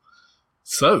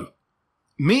 So,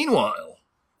 meanwhile,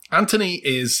 Anthony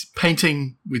is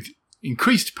painting with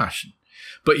increased passion.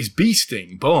 But his bee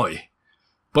sting, boy,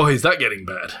 is that getting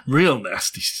bad. Real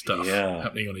nasty stuff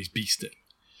happening on his bee sting.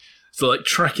 So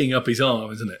tracking up his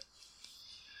arm, isn't it?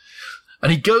 And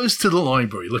he goes to the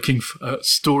library looking for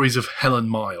stories of Helen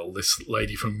Mile, this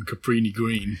lady from Caprini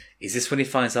Green. Is this when he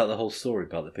finds out the whole story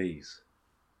about the bees?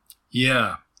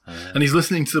 Yeah. And he's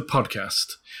listening to the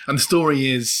podcast. And the story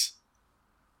is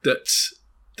that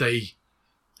they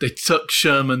took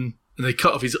Sherman and they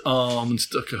cut off his arm and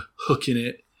stuck a hook in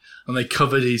it. And they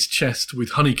covered his chest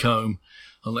with honeycomb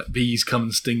and let bees come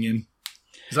and sting him.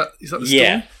 Is that the story?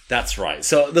 Yeah, that's right.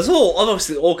 So there's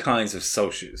obviously all kinds of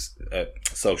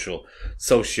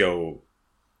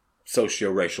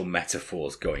socio-racial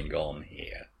metaphors going on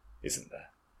here, isn't there?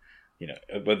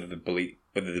 Whether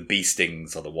the bee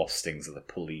stings or the wasp stings or the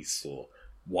police or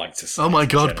white society. Oh my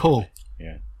God, Paul!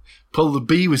 Yeah, Paul, the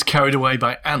bee was carried away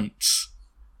by ants,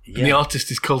 and the artist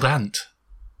is called Ant.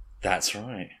 That's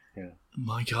right. Yeah. Oh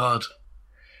my God.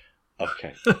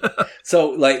 Okay.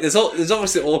 So, there's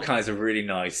obviously all kinds of really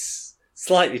nice,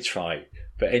 slightly trite,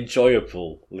 but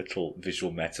enjoyable little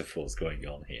visual metaphors going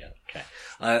on here. Okay,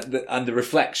 and the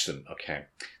reflection. Okay,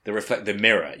 the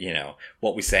mirror.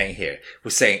 What we're saying here.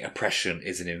 We're saying oppression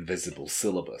is an invisible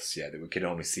syllabus. Yeah, that we can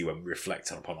only see when we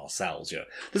reflect upon ourselves.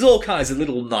 There's all kinds of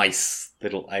nice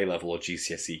little A-level or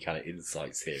GCSE kind of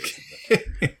insights here, isn't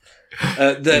there?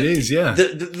 It is, yeah.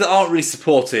 That aren't really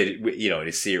supported, in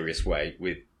a serious way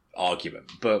with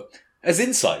argument, but as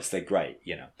insights, they're great,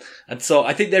 And so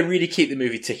I think they really keep the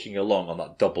movie ticking along on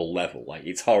that double level. Like,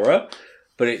 it's horror,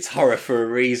 but it's horror for a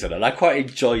reason, and I quite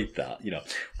enjoyed that.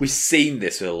 We've seen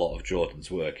this with a lot of Jordan's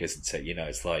work, isn't it?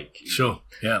 It's like sure,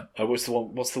 yeah. What's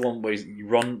the one where you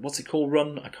run? What's it called?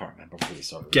 Run? I can't remember. I'm really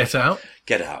sorry. Get Out.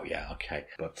 Get Out. Yeah, okay.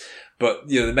 But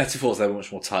the metaphors, they were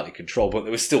much more tightly controlled, but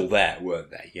they were still there, weren't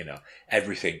they?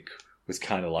 Everything was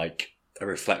kind of like a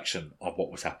reflection of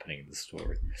what was happening in the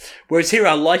story. Whereas here,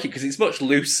 I like it because it's much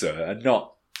looser and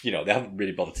not. They haven't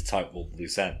really bothered to tie up all the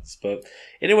loose ends, but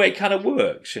in a way, it kind of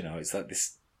works. It's like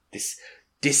this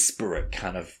disparate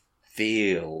kind of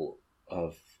feel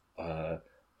of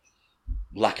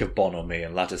lack of bonhomie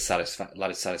and lack of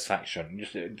satisfaction.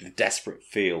 Just the desperate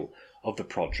feel of the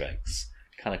projects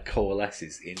kind of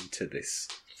coalesces into this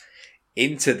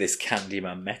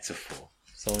Candyman metaphor.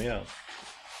 So yeah.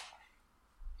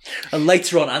 And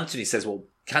later on, Anthony says, "Well,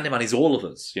 Candyman is all of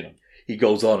us." He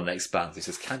goes on and expands. He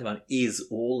says, Candyman is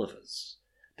all of us.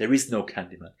 There is no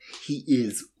Candyman. He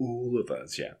is all of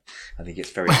us, yeah. And he gets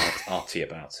very arty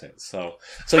about it. So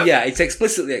yeah, it's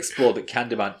explicitly explored that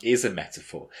Candyman is a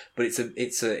metaphor, but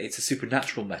it's a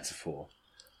supernatural metaphor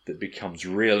that becomes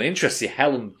real. Interesting.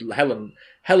 Helen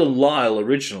Lyle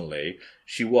originally,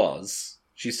 she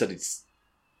studied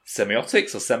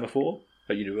semiotics or semaphore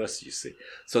at university, you see.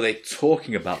 So they're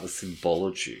talking about the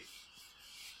symbology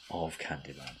of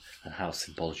Candyman. And how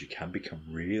symbology can become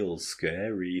real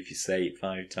scary if you say it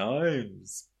 5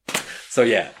 times. So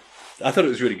yeah, I thought it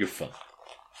was really good fun.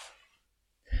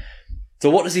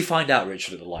 So what does he find out,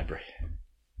 Richard, at the library?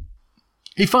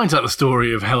 He finds out the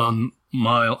story of Helen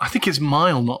Mile. I think it's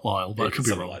Mile, not Lyle, but I could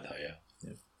be wrong. Like that,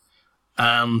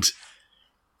 yeah.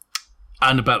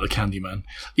 And about the Candyman.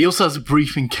 He also has a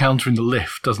brief encounter in the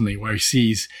lift, doesn't he, where he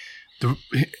sees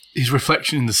his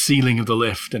reflection in the ceiling of the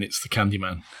lift, and it's the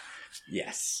Candyman.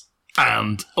 Yes.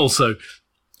 And also,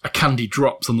 a candy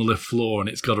drops on the lift floor and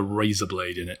it's got a razor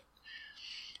blade in it.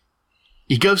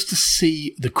 He goes to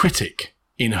see the critic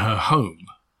in her home.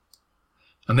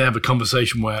 And they have a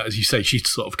conversation where, as you say, she's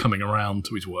sort of coming around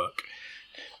to his work.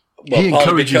 Well, he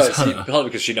encourages her. Partly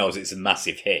because she knows it's a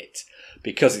massive hit.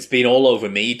 Because it's been all over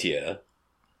media.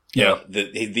 Yeah.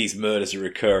 These murders are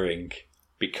occurring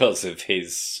because of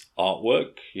his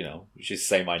artwork, which is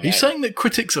Say My Name. Are you saying that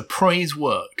critics appraise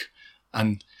work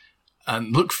and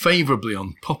look favourably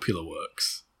on popular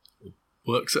works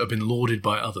that have been lauded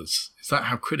by others? Is that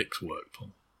how critics work,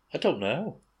 Paul? I don't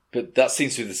know. But that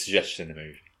seems to be the suggestion in the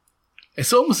movie.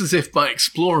 It's almost as if by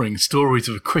exploring stories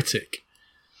of a critic,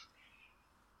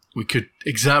 we could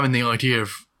examine the idea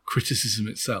of criticism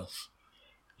itself.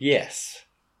 Yes.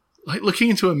 Like looking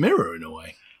into a mirror, in a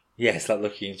way. Yes, like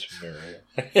looking into a mirror.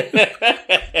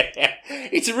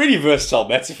 It's a really versatile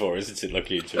metaphor, isn't it?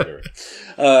 Looking into a mirror.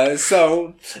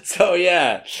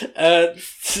 Yeah.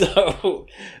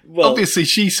 Obviously,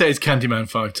 she says Candyman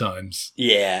 5 times.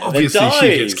 Yeah. Obviously,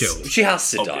 she gets killed. She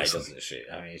has to die, doesn't she?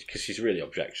 I mean, because she's really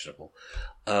objectionable.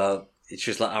 It's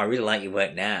just like, I really like your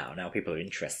work now. Now people are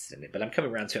interested in it, but I'm coming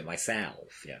around to it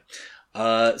myself. Yeah.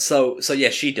 So yeah,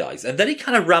 she dies, and then it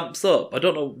kind of ramps up. I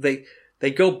don't know. They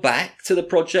go back to the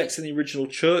projects in the original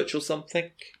church or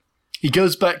something. He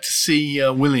goes back to see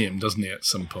William, doesn't he, at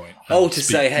some point? To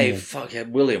say, hey, fuck yeah,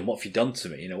 William, what have you done to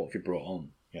me? What have you brought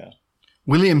on? Yeah.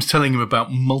 William's telling him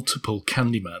about multiple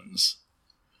Candymans.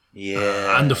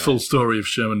 Yeah. And a full story of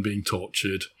Sherman being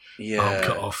tortured. Yeah. Arm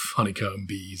cut off, honeycomb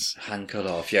bees. Hand cut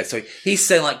off, yeah. So he's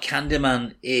saying, like,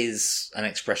 Candyman is an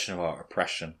expression of our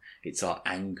oppression. It's our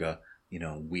anger.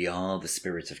 We are the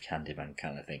spirit of Candyman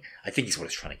kind of thing. I think is what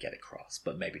it's trying to get across,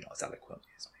 but maybe not as eloquently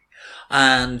as me.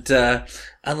 And then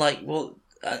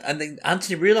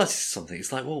Anthony realizes something.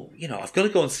 It's like, well, I've got to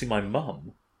go and see my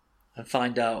mum and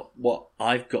find out what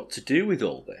I've got to do with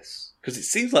all this. Because it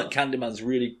seems like Candyman's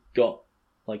really got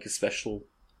like a special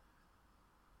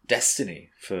destiny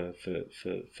for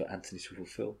Anthony to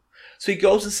fulfill. So he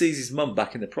goes and sees his mum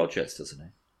back in the projects, doesn't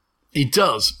he? He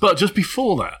does, but just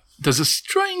before that, there's a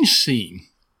strange scene.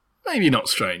 Maybe not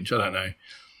strange, I don't know.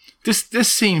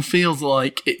 This scene feels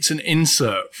like it's an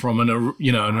insert from an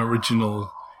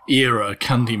original era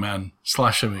Candyman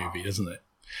slasher movie, doesn't it?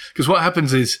 Because what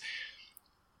happens is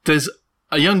there's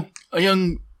a young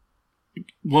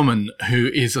woman who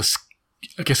is a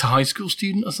high school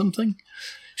student or something,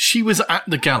 she was at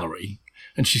the gallery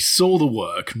and she saw the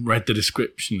work and read the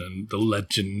description and the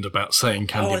legend about saying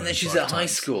Candyman. Oh, and then she's at high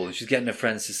school and she's getting her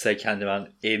friends to say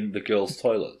Candyman in the girls'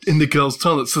 toilet. In the girls'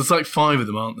 toilet. So there's like 5 of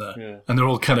them, aren't there? Yeah. And they're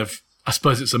all kind of, I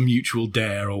suppose it's a mutual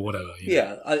dare or whatever. You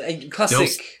know? Yeah,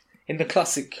 in the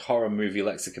classic horror movie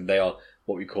lexicon, they are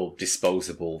what we call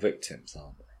disposable victims,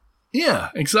 aren't they? Yeah,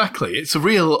 exactly. It's a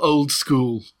real old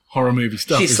school horror movie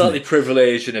stuff. She's isn't slightly it?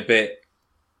 privileged and a bit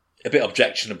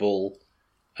objectionable,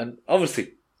 and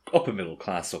obviously upper middle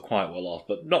class or quite well off,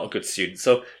 but not a good student.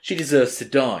 So she deserves to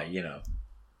die, you know,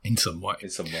 in some way. in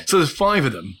some way. So there's 5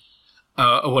 of them,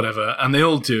 or whatever, and they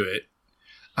all do it.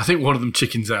 I think one of them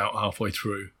chickens out halfway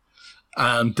through.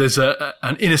 And there's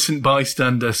an innocent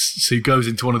bystander who goes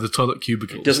into one of the toilet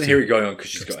cubicles. Doesn't hear it going on because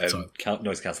she's got Toilet.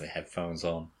 noise cancelling headphones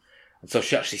on, and so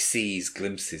she actually sees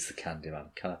glimpses of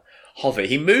Candyman kind of hover.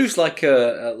 He moves like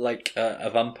a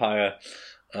vampire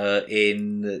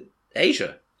in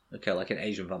Asia. Okay, like an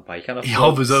Asian vampire. He kind of He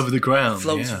hovers over the ground.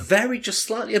 floats Yeah. just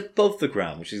slightly above the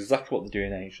ground, which is exactly what they do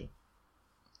in Asia.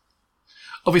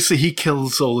 Obviously, he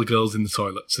kills all the girls in the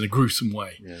toilets in a gruesome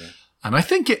way. Yeah. And I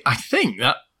think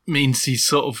that means he's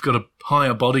sort of got a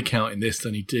higher body count in this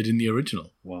than he did in the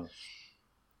original. Wow.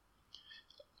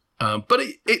 But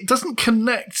it doesn't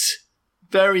connect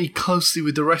very closely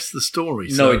with the rest of the story.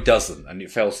 No, So, it doesn't, and it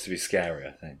fails to be scary,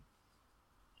 I think.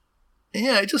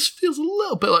 yeah, it just feels a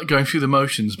little bit like going through the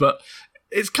motions, but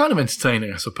it's kind of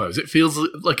entertaining, I suppose. It feels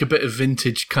like a bit of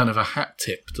vintage kind of a hat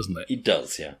tip, doesn't it? It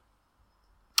does, yeah.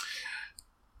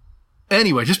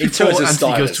 Anyway, just In before terms of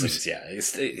Anthony goes to stylisms, his, yeah.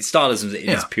 It's stylism in its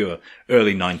Yeah. pure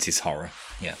early 90s horror.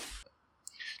 Yeah.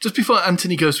 just before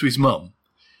Anthony goes to his mum,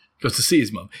 goes to see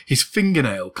his mum, his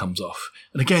fingernail comes off.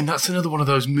 And again, that's another one of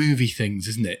those movie things,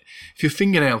 isn't it? If your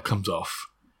fingernail comes off,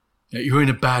 you're in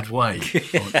a bad way.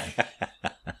 Aren't you?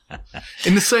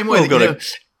 In the same way We've that, got a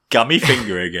gummy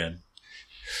finger again.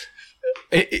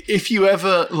 if you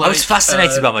ever like, I was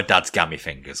fascinated by my dad's gammy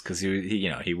fingers because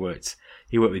he worked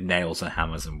with nails and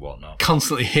hammers and whatnot.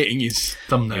 constantly hitting his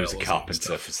thumbnails. He was a and carpenter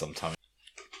stuff. for some time.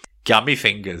 Gammy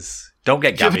fingers. Don't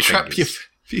get If you ever gammy trap fingers.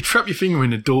 if you trap your finger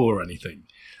in a door or anything,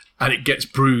 and it gets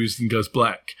bruised and goes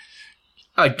black,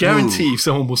 I guarantee you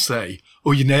someone will say,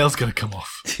 "Oh, your nail's going to come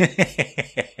off."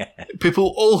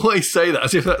 People always say that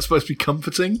as if that's supposed to be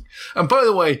comforting. And by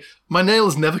the way, my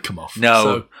nails never come off. No.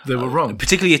 So they were wrong.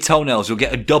 Particularly your toenails, you'll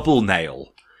get a double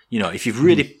nail. You know, if you've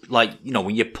really,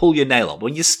 when you pull your nail up,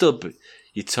 when you stub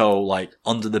your toe, like,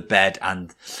 under the bed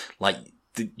and, like,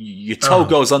 your toe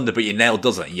goes under but your nail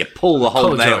doesn't, and you pull the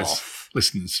whole nail Apologise, off.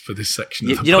 listeners, for this section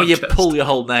You of the know, you podcast. pull your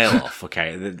whole nail off,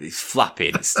 okay? It's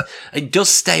flappy. It does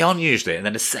stay on usually, and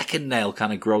then a second nail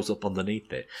kind of grows up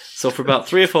underneath it. So for about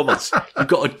 3 or 4 months, you've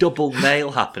got a double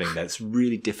nail happening there. It's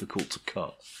really difficult to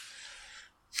cut.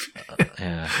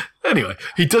 Yeah. Anyway,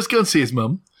 he does go and see his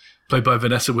mum, played by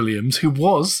Vanessa Williams, who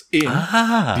was in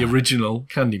Ah. the original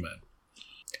Candyman.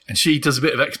 And she does a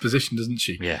bit of exposition, doesn't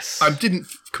she? Yes. I didn't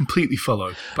completely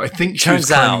follow, but I think she was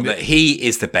Turns out claiming that he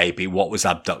is the baby what was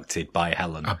abducted by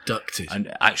Helen. abducted.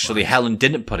 And actually, Helen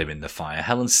didn't put him in the fire.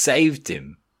 Helen saved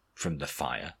him from the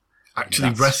fire. Actually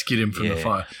rescued him from the yeah.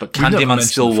 fire. But We've never Candyman mentioned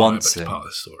still the fire, wants but it's him. part of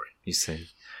the story. You see.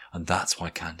 And that's why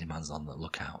Candyman's on the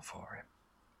lookout for him.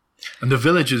 And the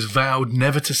villagers vowed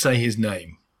never to say his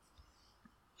name.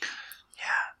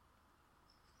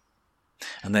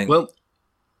 And then, Well,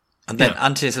 then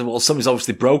Anthony said, well, somebody's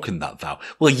obviously broken that vow.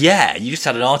 Well, yeah, you just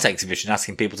had an art exhibition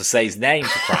asking people to say his name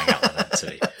for crying out loud,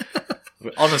 Anthony.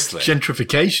 Honestly.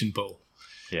 gentrification, Paul,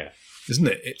 Yeah. isn't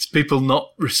it? It's people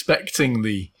not respecting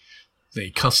the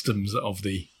customs of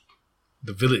the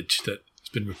village that has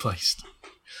been replaced.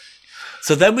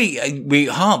 So then we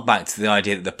hark back to the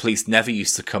idea that the police never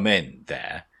used to come in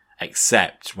there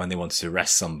except when they wanted to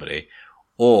arrest somebody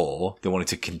or they wanted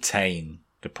to contain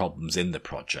the problems in the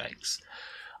projects.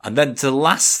 And then to the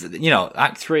last,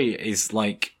 Act 3 is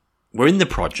like, we're in the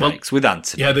projects with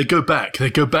Anthony. Yeah, they go back. They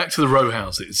go back to the row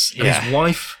houses. And Yeah. his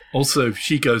wife, also,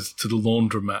 she goes to the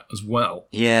laundromat as well.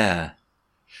 Yeah.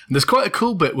 And there's quite a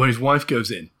cool bit where his wife goes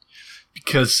in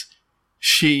because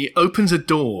she opens a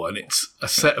door and it's a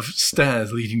set of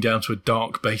stairs leading down to a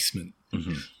dark basement.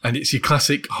 Mm-hmm. And it's your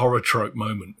classic horror trope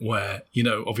moment where,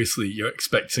 obviously you're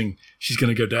expecting she's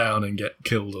going to go down and get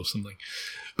killed or something.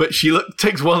 But she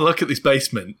takes one look at this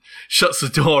basement, shuts the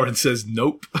door and says,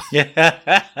 nope.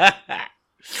 Yeah.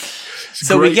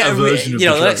 So we get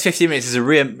the next 15 minutes is a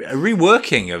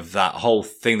reworking of that whole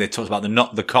thing they talked about,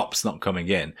 the cops not coming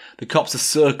in. The cops are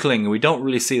circling and we don't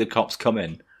really see the cops come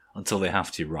in until they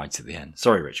have to right at the end.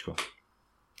 Sorry, Rich, go on.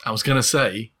 I was going to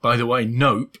say, by the way,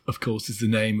 Nope, of course, is the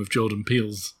name of Jordan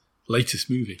Peele's latest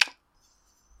movie.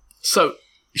 So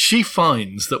she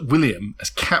finds that William has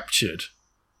captured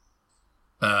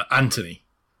Anthony.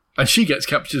 And she gets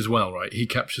captured as well, right? He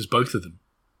captures both of them.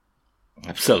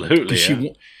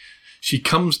 Absolutely. She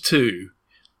comes to,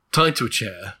 tied to a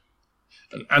chair,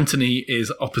 and Anthony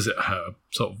is opposite her,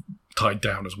 sort of tied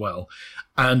down as well.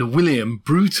 And William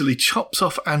brutally chops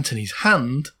off Anthony's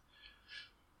hand,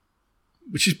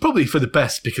 which is probably for the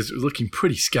best because it was looking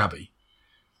pretty scabby.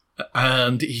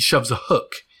 And he shoves a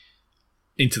hook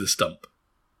into the stump.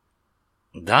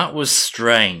 That was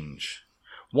strange.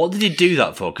 What did he do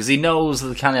that for? Because he knows that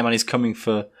the Candyman is coming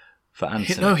for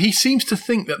Anthony. No, he seems to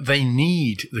think that they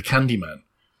need the Candyman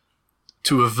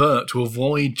to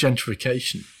avoid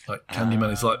gentrification. Like,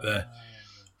 Candyman is like their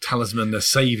talisman, their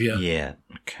saviour. Yeah,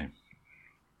 okay.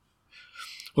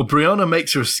 Well, Brianna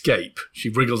makes her escape. She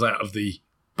wriggles out of the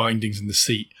bindings in the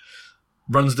seat,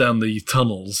 runs down the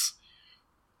tunnels.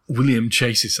 William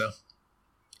chases her.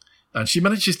 And she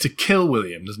manages to kill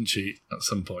William, doesn't she, at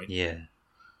some point? Yeah.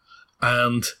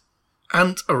 And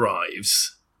Ant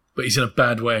arrives, but he's in a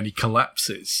bad way and he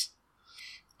collapses.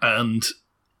 And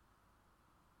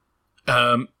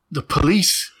the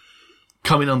police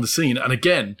come in on the scene. And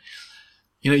again,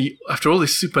 after all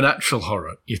this supernatural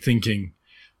horror, you're thinking,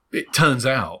 it turns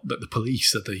out that the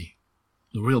police are the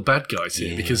real bad guys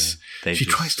here because she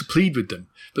tries to plead with them,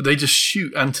 but they just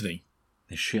shoot Anthony.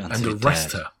 They shoot Anthony and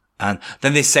arrest her. And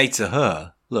then they say to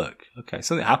her, look, okay,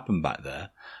 something happened back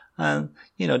there. And,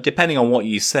 depending on what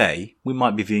you say, we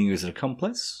might be viewing you as an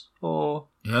accomplice or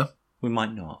we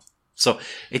might not. So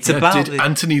it's about... Did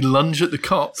Anthony lunge at the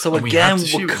cop? So again,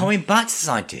 we're coming back to this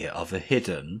idea of a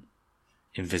hidden,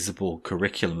 invisible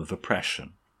curriculum of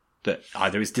oppression that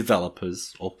either is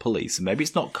developers or police. And maybe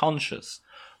it's not conscious,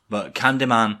 but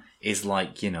Candyman is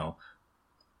like,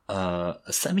 a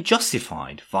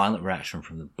semi-justified violent reaction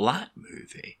from the black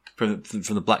movie, from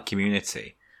the black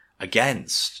community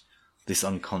against this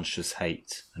unconscious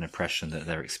hate and oppression that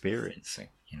they're experiencing.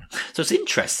 So it's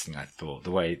interesting, I thought,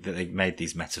 the way that they made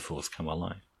these metaphors come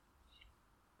alive.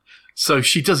 So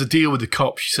she does a deal with the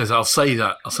cop. She says, I'll say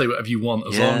whatever you want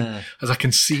as long as I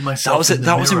can see myself in the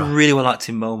mirror. That was a really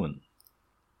well-acted moment.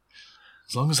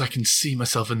 As long as I can see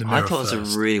myself in the mirror I thought it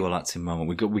was a really well-acted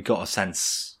moment. We got a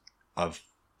sense of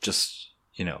just,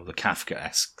 the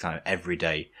Kafkaesque kind of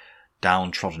everyday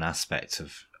downtrodden aspect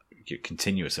of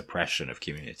continuous oppression of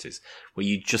communities where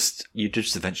you just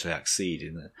eventually accede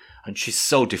in it. And she's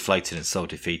so deflated and so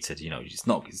defeated, it's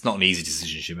not an easy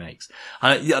decision she makes.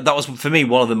 And that was, for me,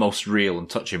 one of the most real and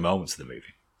touching moments of the movie.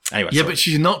 Anyway, but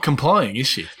she's not complying, is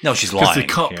she? No, she's lying. The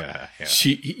cop,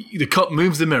 the cop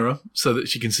moves the mirror so that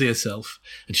she can see herself,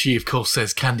 and she, of course,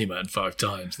 says Candyman 5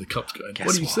 times. The cop's going,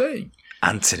 what are you saying?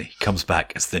 Anthony comes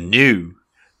back as the new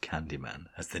Candyman,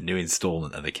 as the new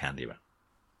installment of the Candyman.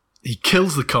 He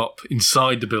kills the cop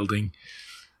inside the building.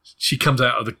 She comes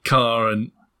out of the car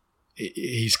and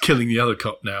he's killing the other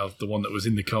cop now, the one that was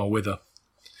in the car with her.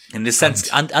 In this sense,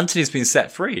 Anthony's been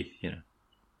set free,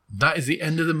 That is the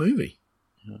end of the movie.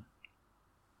 Yeah.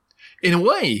 In a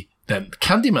way, then,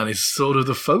 Candyman is sort of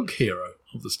the folk hero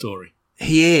of the story.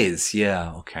 He is,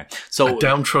 yeah, okay. So a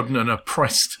downtrodden and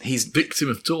oppressed victim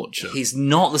of torture. He's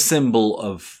not the symbol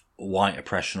of white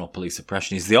oppression or police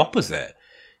oppression. He's the opposite.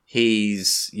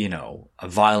 He's, a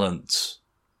violent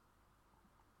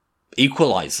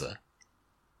equalizer,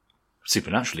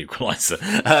 supernatural equalizer,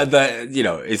 that,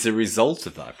 is a result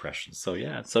of that oppression. So,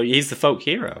 yeah. So he's the folk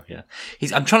hero, yeah.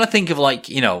 I'm trying to think of,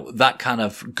 that kind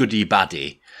of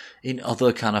goody-baddie in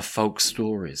other kind of folk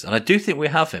stories. And I do think we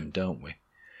have him, don't we?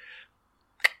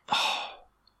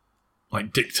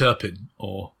 Like Dick Turpin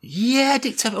or... Yeah,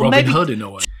 Dick Turpin. Robin Hood in a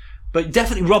way. But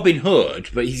definitely Robin Hood,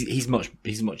 but he's much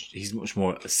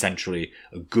more essentially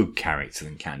a good character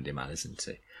than Candyman, isn't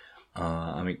he?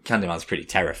 Candyman's pretty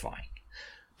terrifying.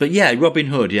 But yeah, Robin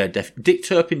Hood, yeah, Dick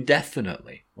Turpin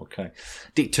definitely. Okay.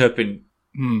 Dick Turpin.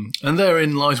 And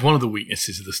therein lies one of the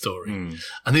weaknesses of the story.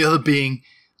 And the other being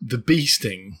the bee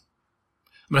sting.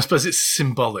 I suppose it's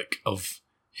symbolic of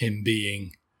him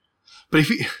being... But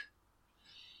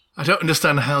I don't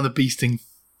understand how the bee sting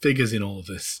figures in all of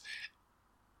this.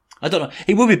 I don't know.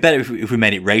 It would be better if we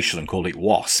made it racial and called it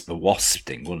wasp, a wasp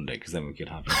sting, wouldn't it? Because then we could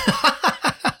have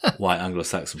white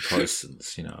Anglo-Saxon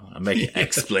Protestants, and make it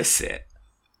explicit.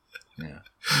 Yeah.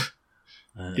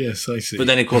 Yes, I see. But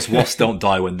then, of course, wasps don't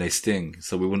die when they sting,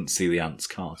 so we wouldn't see the ants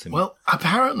carting. Well,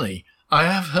 apparently, I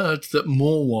have heard that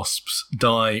more wasps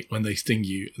die when they sting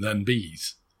you than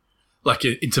bees, like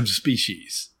in terms of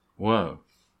species. Whoa.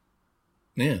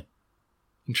 Yeah.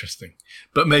 Interesting.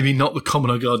 But maybe not the common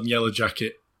or garden yellow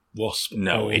jacket wasp.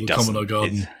 No, or it the doesn't. common or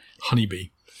garden honeybee.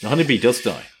 The honeybee does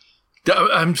die.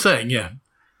 I'm saying, yeah.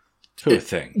 Poor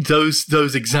thing.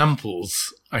 Those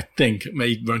examples, I think,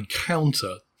 may run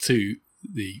counter to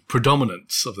the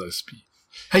predominance of those.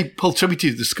 Hey, Paul, shall we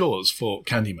do the scores for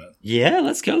Candyman? Yeah,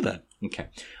 let's go then. Okay.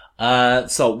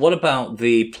 So what about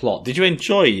the plot? Did you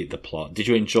enjoy the plot? Did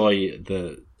you enjoy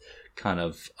the kind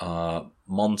of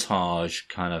montage,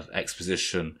 kind of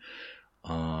exposition,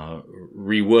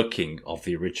 reworking of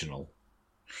the original?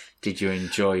 Did you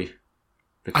enjoy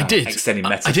the kind of extended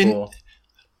metaphor?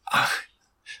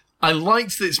 I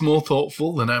liked that it's more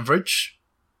thoughtful than average.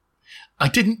 I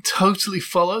didn't totally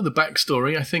follow the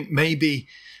backstory. I think maybe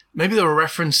there were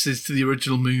references to the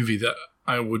original movie that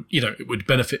I would, it would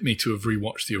benefit me to have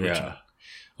rewatched the original. Yeah.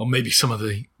 Or maybe some of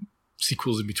the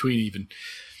sequels in between even.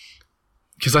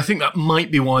 Because I think that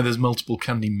might be why there's multiple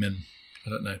Candymen. I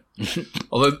don't know.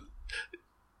 Although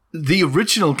the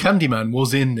original Candyman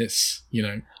was in this,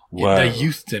 Wow. They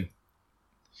youthed him.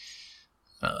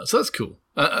 So that's cool.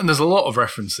 And there's a lot of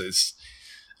references.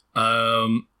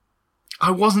 I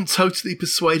wasn't totally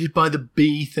persuaded by the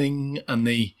bee thing and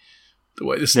the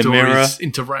way the stories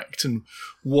interact and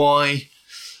why.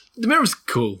 The mirror's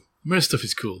cool. The mirror stuff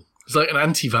is cool. It's like an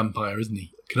anti-vampire, isn't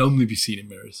he? Can only be seen in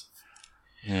mirrors.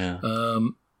 Yeah.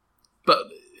 But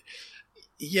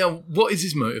yeah, what is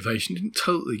his motivation? Didn't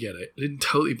totally get it. Didn't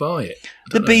totally buy it.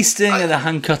 The bee sting and the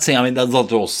hand cutting, I mean, they're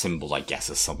all symbols, I guess,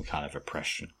 of some kind of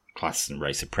oppression. Class and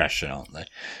race oppression, aren't they?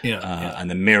 Yeah. And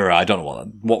the mirror, I don't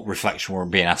know what reflection we're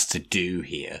being asked to do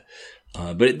here.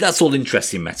 But that's all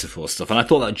interesting metaphor stuff, and I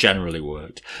thought that generally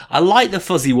worked. I like the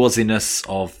fuzzy wuzziness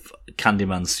of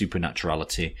Candyman's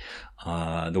supernaturality,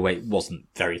 the way it wasn't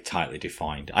very tightly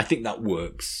defined. I think that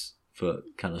works for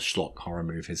kind of schlock horror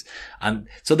movies. And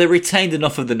so they retained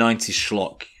enough of the 90s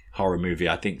schlock horror movie,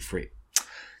 I think, for it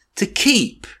to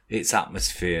keep its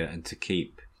atmosphere and to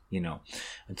keep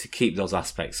those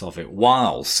aspects of it,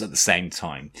 whilst at the same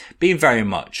time being very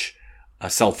much a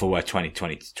self-aware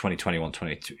 2021,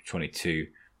 2022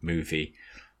 movie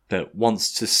that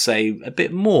wants to say a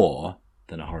bit more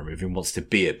than a horror movie and wants to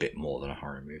be a bit more than a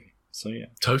horror movie. So, yeah.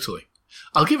 Totally.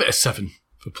 I'll give it a 7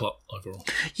 for plot overall.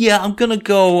 Yeah, I'm going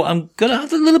to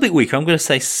have a little bit weaker. I'm going to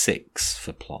say 6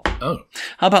 for plot. Oh.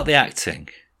 How about the acting?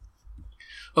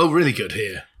 Oh, really good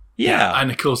here. Yeah. And,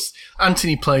 of course,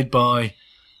 Anthony played by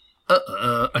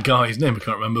a guy, his name I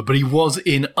can't remember, but he was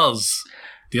in Us,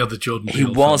 the other Jordan Peele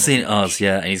He was film. in Us,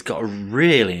 yeah, and he's got a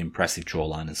really impressive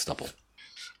jawline and stubble.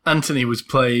 Anthony was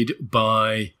played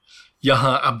by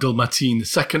Yahya Abdul-Mateen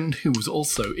II, who was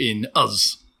also in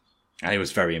Us. And he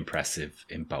was very impressive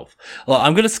in both. Well,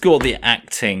 I'm going to score the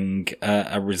acting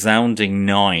a resounding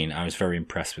 9. I was very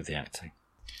impressed with the acting.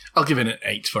 I'll give it an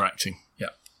 8 for acting, yeah.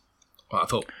 Well, I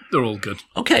thought they're all good.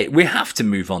 Okay, we have to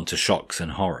move on to shocks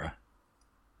and horror.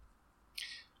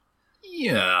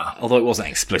 Yeah. Although it wasn't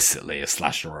explicitly a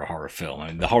slasher or a horror film. I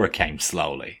mean, the horror came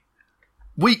slowly.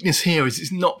 Weakness here is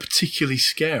it's not particularly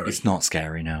scary. It's not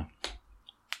scary, no.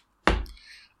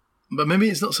 But maybe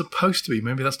it's not supposed to be.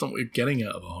 Maybe that's not what we're getting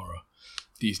out of a horror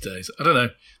these days. I don't know.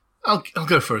 I'll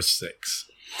go for a 6.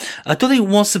 I don't think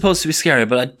it was supposed to be scary,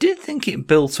 but I did think it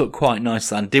built up quite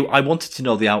nicely. And I wanted to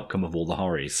know the outcome of all the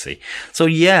horror, you see. So,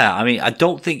 yeah, I mean, I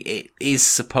don't think it is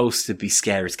supposed to be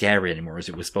scary anymore, as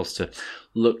it was supposed to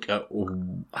look at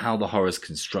how the horror is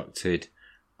constructed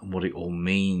and what it all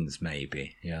means,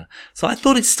 maybe. Yeah. So I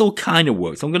thought it still kind of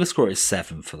worked. I'm going to score it a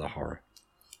 7 for the horror.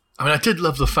 I mean, I did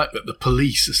love the fact that the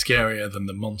police are scarier than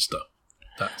the monster.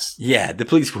 Yeah, the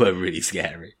police were really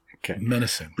scary. Okay.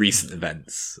 Menacing. Recent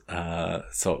events.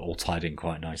 So it all tied in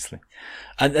quite nicely.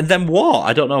 And then what?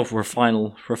 I don't know for a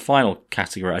final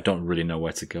category. I don't really know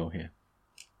where to go here.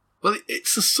 Well,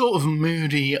 it's a sort of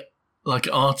moody, like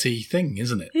arty thing,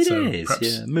 isn't it? It is,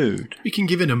 yeah. Mood. We can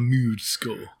give it a mood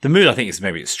score. The mood, I think, is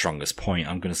maybe its strongest point.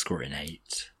 I'm going to score it an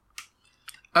 8.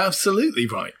 Absolutely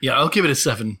right. Yeah, I'll give it a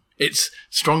 7. It's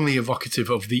strongly evocative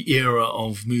of the era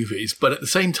of movies, but at the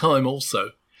same time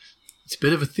also, it's a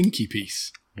bit of a thinky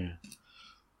piece. Yeah.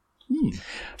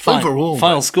 Overall,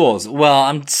 final scores. Well,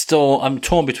 I'm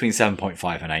torn between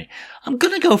 7.5 and 8. I'm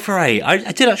gonna go for 8.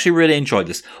 I did actually really enjoy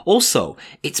this. Also,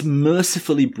 it's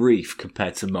mercifully brief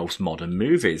compared to most modern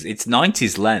movies. It's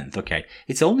 90s length. Okay,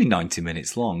 it's only 90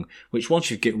 minutes long, which once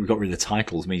we've got rid of the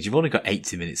titles means you've only got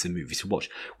 80 minutes of movie to watch,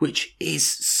 which is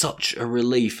such a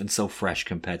relief and so fresh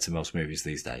compared to most movies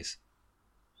these days.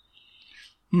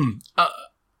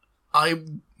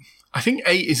 I think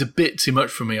 8 is a bit too much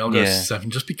for me. I'll go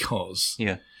 7 just because.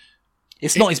 Yeah.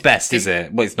 It's not his best, is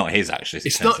it? Well, it's not his, actually.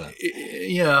 It's not.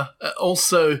 Yeah.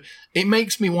 Also, it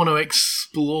makes me want to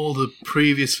explore the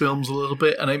previous films a little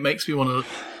bit, and it makes me want to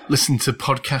listen to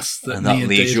podcasts that. And that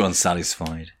leaves you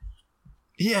unsatisfied.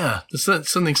 Yeah, there's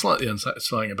something slightly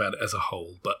unsatisfying about it as a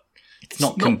whole, but It's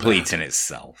not complete bad. in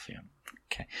itself. Yeah.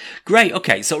 Okay. Great.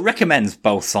 Okay. So it recommends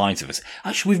both sides of us.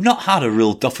 Actually, we've not had a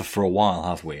real duffer for a while,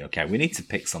 have we? Okay. We need to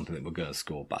pick something that we're going to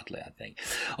score badly, I think.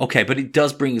 Okay. But it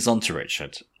does bring us on to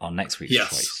Richard on next week's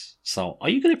choice. So are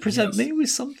you going to present me with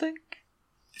something?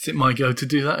 Is it my go to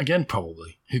do that again?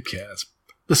 Probably. Who cares?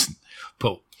 Listen,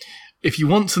 Paul, if you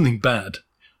want something bad,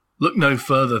 look no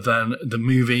further than the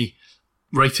movie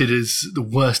rated as the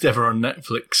worst ever on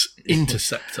Netflix,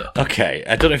 Interceptor. Okay.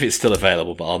 I don't know if it's still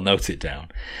available, but I'll note it down.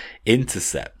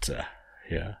 Interceptor.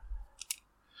 Yeah.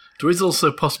 There is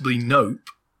also possibly Nope,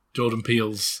 Jordan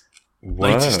Peele's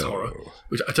latest horror,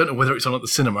 which I don't know whether it's on at the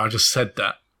cinema. I just said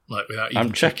that, like, without even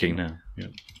I'm checking now. Yeah.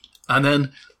 And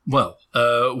then, well,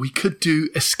 we could do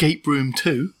Escape Room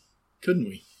 2, couldn't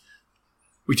we?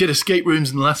 We did Escape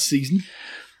Rooms in the last season.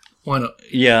 Why not?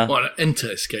 Yeah. Why not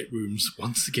enter Escape Rooms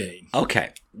once again?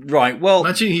 Okay. Right. Well,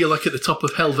 Imagine you're like at the top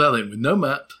of Helvellyn with no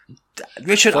map.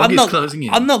 Richard, Fog I'm is not. closing in.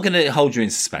 I'm not going to hold you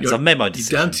in suspense. You're- I've made my You're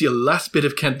decision. down to your last bit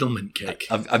of Kendall mint cake.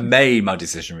 I've made my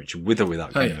decision, Richard, with or without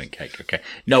Oh, Kendall and Cake. Okay.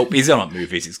 Nope. He's on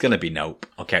movies. It's going to be Nope.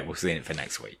 Okay. We'll see it for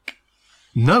next week.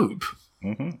 Nope.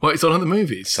 Mm-hmm. Well, it's on at the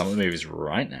movies. Some of the movies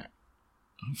right now.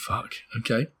 Oh, fuck.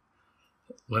 Okay.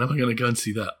 When am I going to go and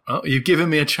see that? Oh, you've given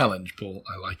me a challenge, Paul.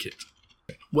 I like it.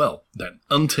 Well, then,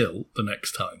 until the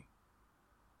next time.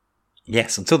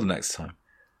 Yes. Until the next time,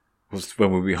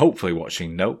 when we'll be hopefully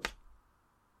watching Nope.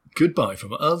 Goodbye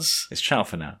from us. It's ciao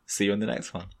for now. See you in the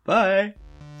next one. Bye.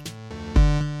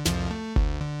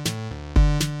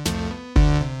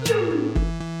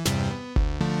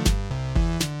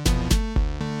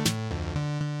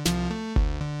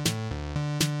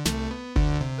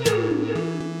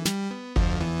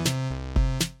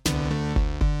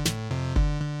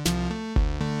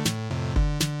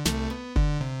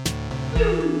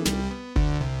 Thank you.